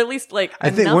break, or at least like. I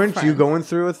think enough weren't you friends. going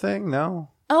through a thing? No.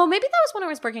 Oh, maybe that was when I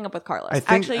was breaking up with Carlos. I think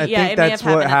Actually, yeah, think it may that's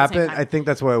have what happened. At the same happened. time. I think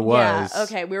that's what it was. Yeah.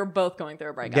 Okay, we were both going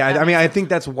through a breakup. Yeah, That I mean, makes I sense. think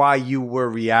that's why you were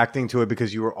reacting to it,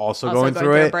 because you were also Also going going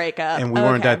through through a it, breakup. and we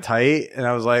weren't Okay. that tight. And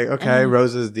I was like, okay,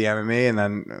 Rosa's DMing me, and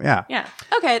then yeah. Yeah.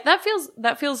 Okay, that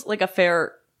feels like a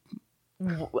fair.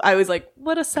 I was like,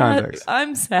 what a sad. Context.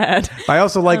 I'm sad. I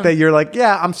also like that you're like,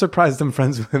 yeah, I'm surprised I'm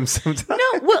friends with him sometimes. No,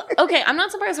 well, okay, I'm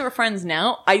not surprised we're friends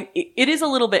now. It is a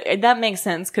little bit, that makes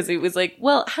sense, because it was like,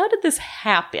 well, how did this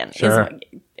happen? Sure.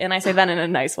 And I say that in a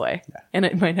nice way. In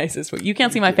my nicest way. You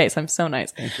can't see my face. I'm so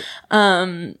nice.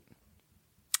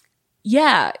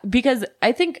 Yeah, because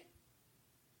I think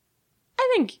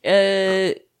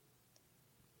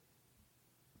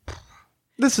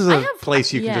This is a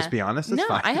place you can yeah. just be honest. It's no,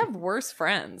 fine. I have worse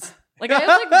friends. Like, I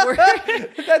have like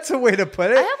worse. That's a way to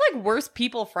put it. I have like worse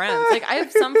people friends. Like, I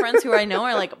have some friends who I know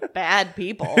are like bad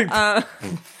people.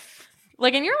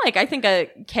 Like, and you're like, I think a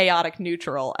chaotic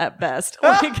neutral at best.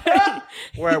 Like,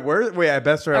 We're at worst. Wait, at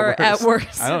best or or at worst? at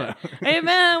worst. I don't know. Hey,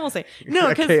 man, we'll see. No, A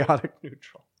because chaotic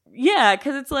neutral. yeah,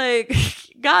 because it's like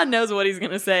God knows what he's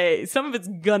gonna say. Some of it's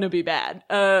gonna be bad.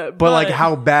 But like,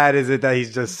 how bad is it that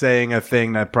he's just saying a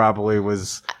thing that probably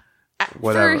was?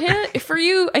 whatever. For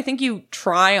you, I think you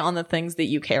try on the things that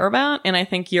you care about, and I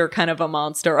think you're kind of a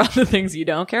monster on the things you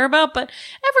don't care about, but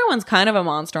everyone's kind of a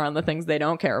monster on the things they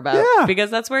don't care about, because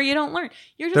that's where you don't learn.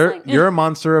 You're just you're a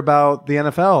monster about the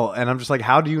NFL, and I'm just like,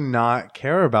 how do you not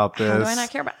care about this? How do I not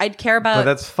care about? I'd care about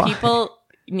that's fine. People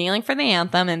kneeling for the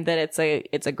anthem and that it's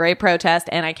a great protest,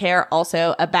 and I care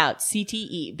also about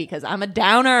CTE because I'm a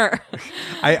downer.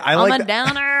 I'm a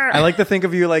downer. I like to think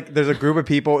of you like there's a group of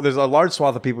people, there's a large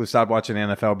swath of people who stopped watching the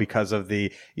NFL because of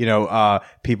the,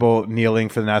 people kneeling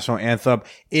for the national anthem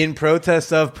in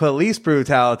protest of police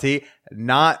brutality,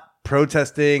 not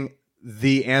protesting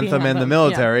the anthem and the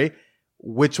military.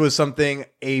 Which was something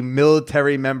a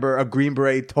military member of Green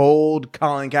Beret told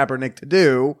Colin Kaepernick to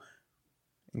do.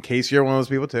 In case you're one of those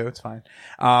people too, it's fine.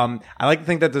 I like to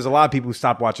think that there's a lot of people who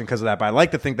stopped watching because of that, but I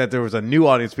like to think that there was a new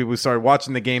audience of people who started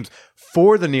watching the games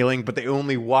for the kneeling, but they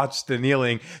only watched the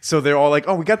kneeling. So they're all like,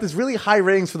 oh, we got this really high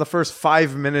ratings for the first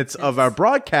 5 minutes of our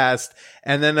broadcast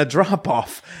and then a drop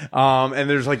off. And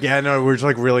there's like, we're just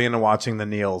like really into watching the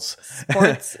kneels.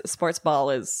 Sports ball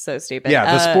is so stupid. Yeah,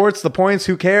 the sports, the points,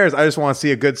 who cares? I just want to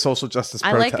see a good social justice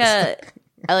protest.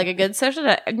 I like a good social.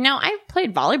 No, I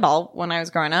played volleyball when I was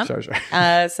growing up. Sure. So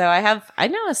I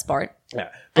know a sport. Yeah,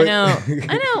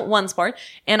 I know one sport,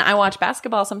 and I watch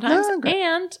basketball sometimes. Okay.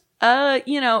 And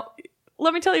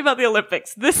let me tell you about the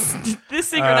Olympics. This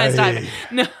synchronized time.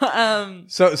 No,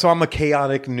 So I'm a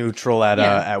chaotic neutral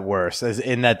at worst, as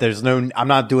in that I'm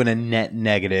not doing a net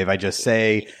negative. I just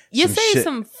say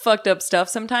some fucked up stuff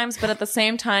sometimes, but at the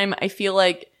same time, I feel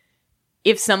like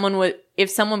if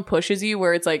someone pushes you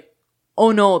where it's like,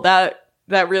 oh no, that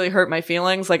really hurt my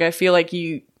feelings. Like, I feel like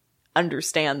you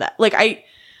understand that. Like, I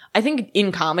think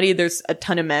in comedy, there's a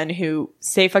ton of men who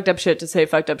say fucked up shit to say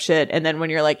fucked up shit. And then when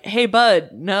you're like, hey bud,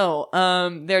 no,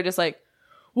 they're just like,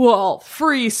 well,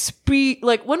 free speech.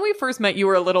 Like, when we first met, you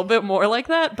were a little bit more like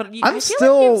that, but I feel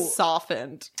like you've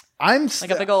softened. I'm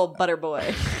like a big old butter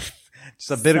boy.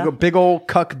 Just a big old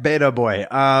cuck beta boy.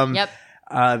 Yep.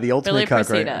 The ultimate Billy cuck,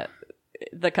 Procida. right?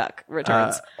 The Cuck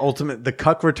Returns. The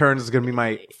Cuck Returns is going to be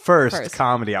my first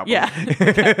comedy album. Yeah.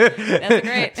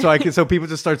 That's great. So people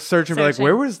just start searching, be like,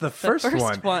 where was the first one? That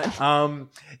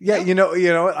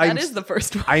is the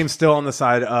first one. I am still on the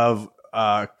side of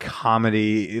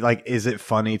comedy. Like, is it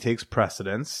funny takes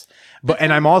precedence.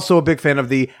 And I'm also a big fan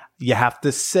of you have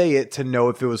to say it to know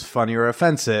if it was funny or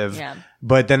offensive. Yeah.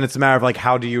 But then it's a matter of like,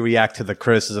 how do you react to the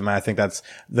criticism? And I think that's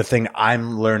the thing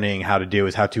I'm learning how to do,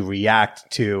 is how to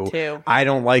react to, I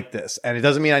don't like this. And it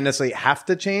doesn't mean I necessarily have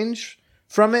to change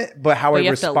from it, but how I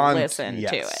respond. You have to listen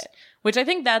to it. Which I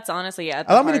think that's honestly I'm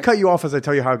going to cut you off as I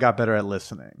tell you how I got better at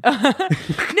listening. No, but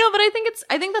I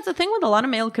think that's the thing with a lot of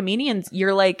male comedians.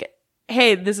 You're like,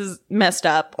 hey, this is messed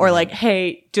up, or like,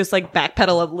 hey, just like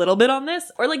backpedal a little bit on this,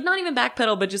 or like not even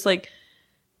backpedal, but just like,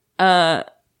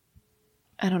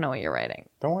 I don't know what you're writing.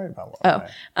 Don't worry about what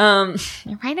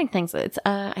you're writing things. It's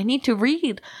I need to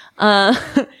read. But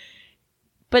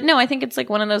no, I think it's like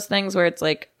one of those things where it's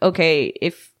like, okay,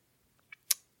 if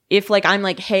like I'm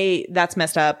like, hey, that's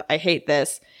messed up, I hate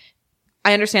this.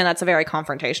 I understand that's a very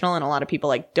confrontational, and a lot of people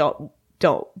like don't.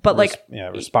 But like,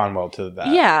 respond well to that.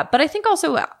 Yeah, but I think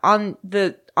also on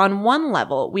one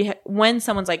level, when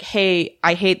someone's like, "Hey,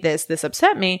 I hate this. This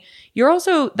upset me,"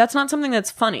 that's not something that's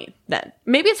funny. Then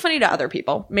maybe it's funny to other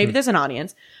people. Maybe there's an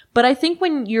audience. But I think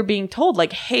when you're being told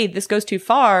like, "Hey, this goes too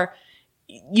far,"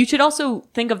 you should also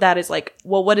think of that as like,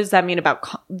 well, what does that mean about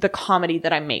the comedy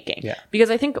that I'm making? Yeah. Because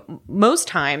I think most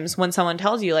times when someone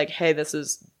tells you like, "Hey, this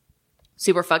is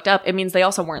super fucked up," it means they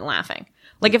also weren't laughing.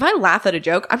 Like, if I laugh at a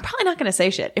joke, I'm probably not going to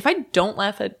say shit. If I don't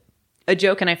laugh at a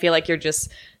joke and I feel like you're just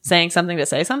saying something to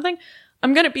say something,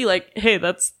 I'm going to be like, hey,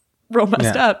 that's real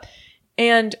messed up.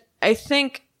 And I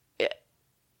think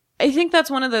that's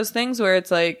one of those things where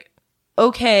it's like,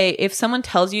 okay, if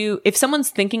someone's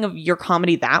thinking of your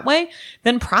comedy that way,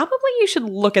 then probably you should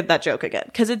look at that joke again.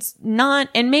 Cause it's not,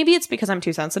 and maybe it's because I'm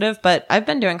too sensitive, but I've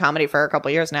been doing comedy for a couple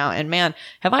years now, and man,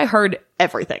 have I heard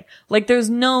everything. Like,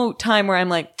 there's no time where I'm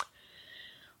like,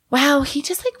 wow, he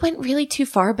just like went really too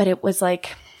far, but it was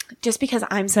like, just because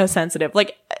I'm so sensitive.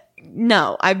 Like,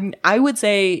 no, I would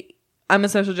say I'm a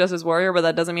social justice warrior, but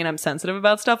that doesn't mean I'm sensitive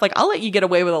about stuff. Like, I'll let you get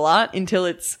away with a lot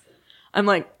until I'm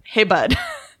like, hey bud,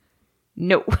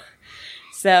 no.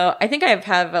 So I think I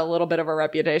have a little bit of a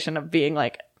reputation of being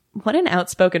like, what an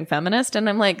outspoken feminist. And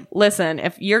I'm like, listen,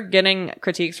 if you're getting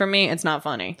critiques from me, it's not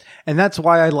funny. And that's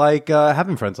why I like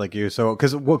having friends like you. So,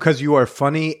 because you are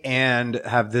funny and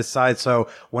have this side. So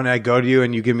when I go to you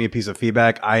and you give me a piece of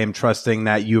feedback, I am trusting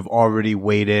that you've already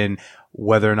weighed in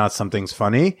whether or not something's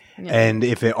funny and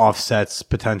if it offsets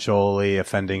potentially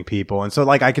offending people. And so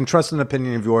like I can trust an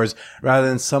opinion of yours rather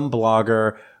than some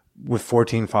blogger with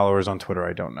 14 followers on Twitter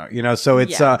I don't know. You know, so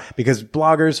it's because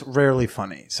bloggers rarely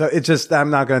funny. So it's just I'm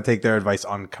not going to take their advice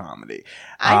on comedy.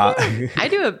 I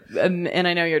do and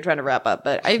I know you're trying to wrap up,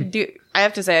 but I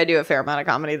have to say I do a fair amount of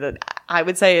comedy that I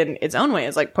would say in its own way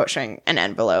is like pushing an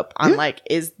envelope on like,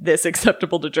 is this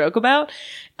acceptable to joke about?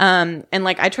 And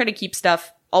like I try to keep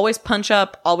stuff always punch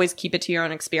up, always keep it to your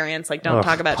own experience. Like don't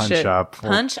talk about shit.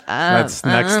 Punch up. That's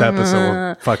next episode.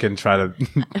 We'll fucking try to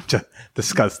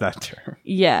discuss that term.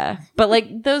 Yeah. But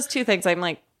like those two things, I'm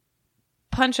like,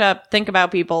 punch up, think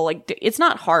about people. Like it's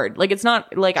not hard. Like it's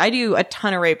not like I do a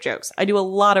ton of rape jokes. I do a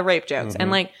lot of rape jokes. And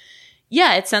like,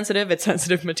 yeah, it's sensitive. It's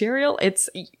sensitive material. It's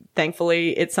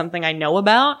thankfully it's something I know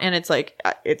about and it's like,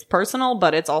 it's personal,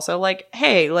 but it's also like,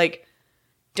 hey, like,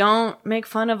 don't make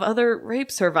fun of other rape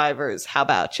survivors. How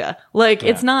about ya? Like,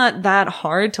 it's not that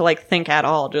hard to like think at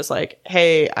all. Just like,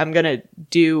 hey, I'm going to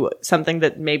do something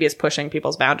that maybe is pushing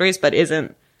people's boundaries, but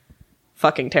isn't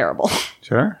fucking terrible.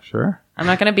 Sure. I'm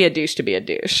not going to be a douche to be a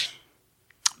douche.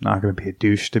 Not going to be a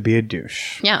douche to be a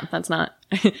douche. Yeah, that's not.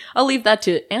 I'll leave that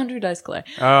to Andrew Dice Clay.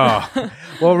 Oh,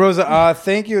 well, Rosa,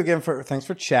 thank you again thanks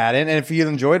for chatting. And if you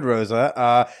enjoyed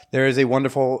Rosa, there is a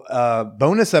wonderful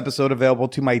bonus episode available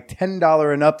to my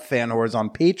 $10 and up fan whores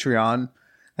on Patreon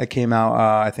that came out,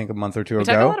 I think, a month or two ago.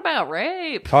 Talked a lot about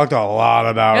rape. Talked a lot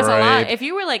about There's rape. A lot. If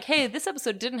you were like, hey, this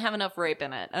episode didn't have enough rape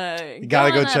in it, you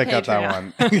gotta go check out that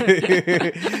one.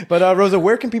 But Rosa,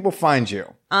 where can people find you?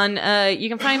 You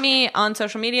can find me on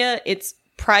social media. It's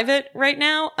private right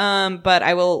now, but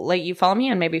I will let you follow me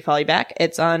and maybe follow you back.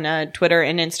 It's on Twitter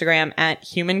and Instagram at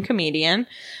Human Comedian.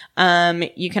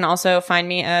 You can also find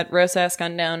me at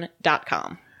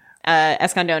rosaescandon.com.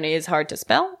 Escandon is hard to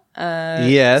spell.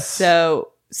 Yes. So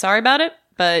sorry about it,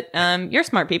 but you're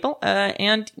smart people,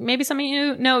 and maybe some of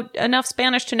you know enough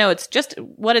Spanish to know it's just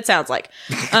what it sounds like.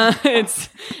 It's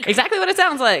exactly what it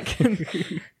sounds like.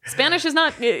 Spanish is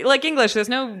not like English. There's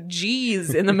no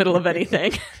G's in the middle of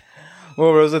anything.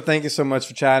 Well, Rosa, thank you so much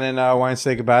for chatting. I want to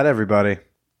say goodbye to everybody.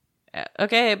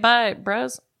 Okay, bye,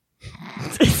 bros.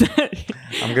 I'm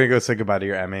going to go say goodbye to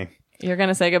your Emmy. You're going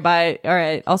to say goodbye. All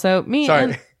right. Also, me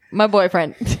and my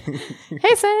boyfriend.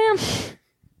 Hey, Sam.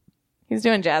 He's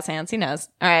doing jazz hands. He knows.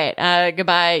 All right.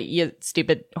 Goodbye, you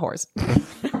stupid horse.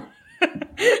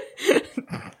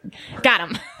 Got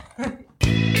him.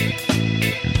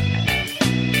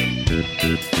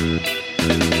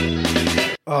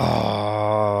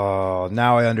 Oh,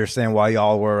 now I understand why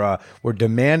y'all were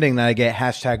demanding that I get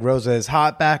hashtag Rosa is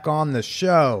hot back on the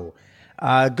show.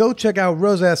 Go check out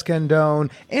Rosa Escandon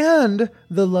and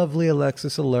the lovely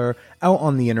Alexis Allure out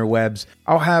on the interwebs.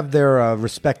 I'll have their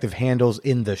respective handles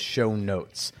in the show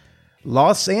notes.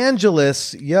 Los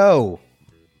Angeles, yo,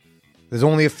 there's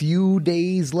only a few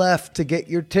days left to get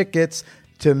your tickets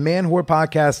to Man Whore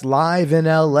Podcast live in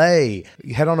LA.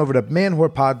 Head on over to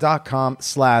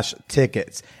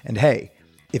manwhorepod.com/tickets. And hey,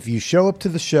 if you show up to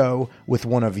the show with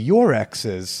one of your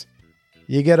exes,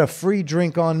 you get a free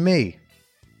drink on me.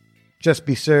 Just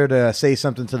be sure to say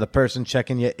something to the person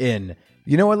checking you in.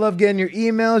 You know I love getting your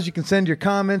emails. You can send your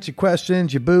comments, your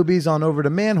questions, your boobies on over to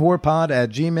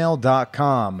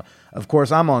manwhorepod@gmail.com. Of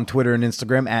course, I'm on Twitter and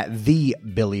Instagram at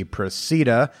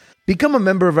 @TheBillyProcida. Become a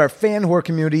member of our fan whore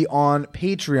community on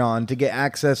Patreon to get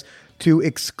access to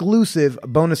exclusive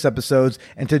bonus episodes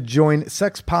and to join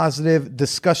sex-positive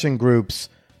discussion groups.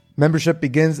 Membership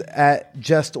begins at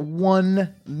just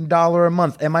 $1 a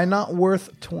month. Am I not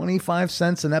worth 25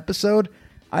 cents an episode?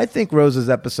 I think Rosa's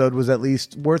episode was at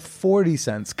least worth 40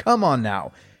 cents. Come on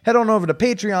now. Head on over to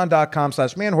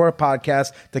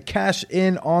patreon.com/manwhorepodcast to cash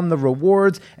in on the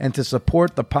rewards and to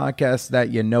support the podcast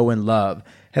that you know and love.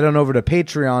 Head on over to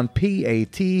Patreon,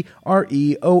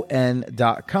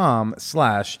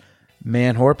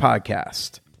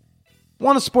 patreon.com/manwhorepodcast.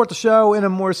 Want to support the show in a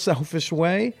more selfish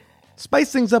way?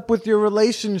 Spice things up with your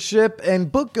relationship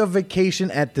and book a vacation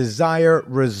at Desire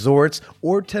Resorts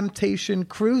or Temptation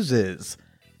Cruises.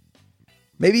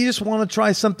 Maybe you just want to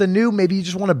try something new. Maybe you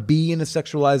just want to be in a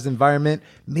sexualized environment.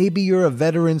 Maybe you're a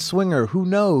veteran swinger. Who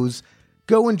knows?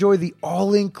 Go enjoy the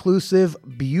all-inclusive,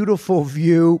 beautiful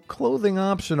view, clothing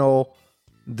optional,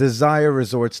 Desire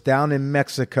Resorts down in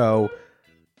Mexico.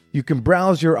 You can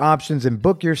browse your options and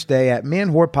book your stay at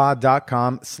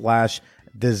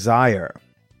manwhorepod.com/desire.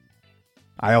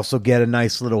 I also get a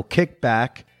nice little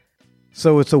kickback,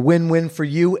 so it's a win-win for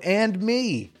you and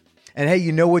me. And hey,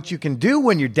 you know what you can do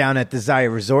when you're down at Desire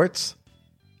Resorts?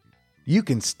 You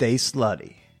can stay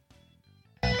slutty.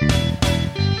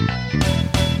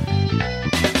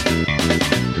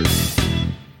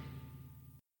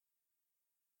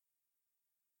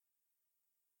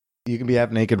 You can be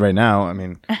half naked right now. I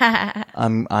mean,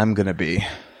 I'm gonna be.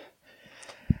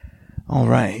 All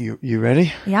right, you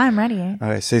ready? Yeah, I'm ready. All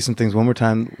right, say some things one more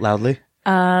time loudly.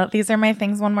 These are my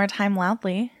things one more time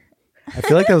loudly. I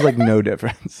feel like that was like no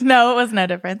difference. No, it was no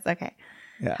difference. Okay.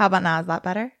 Yeah. How about now? Is that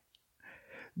better?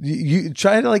 You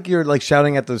try to like you're like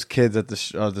shouting at those kids at the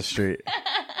street.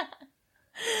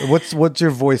 What's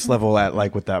your voice level at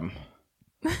like with them?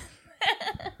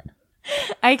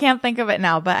 I can't think of it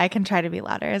now, but I can try to be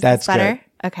louder. Is That's this better?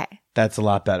 good. Okay. That's a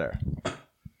lot better.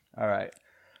 All right.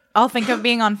 I'll think of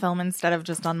being on film instead of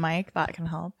just on mic. That can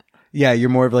help. Yeah, you're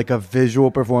more of like a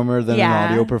visual performer than an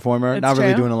audio performer. it's Not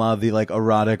really true. doing a lot of the like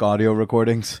erotic audio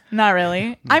recordings. Not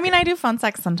really. I mean, I do phone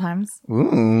sex sometimes.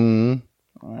 Ooh.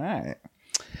 All right.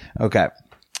 Okay.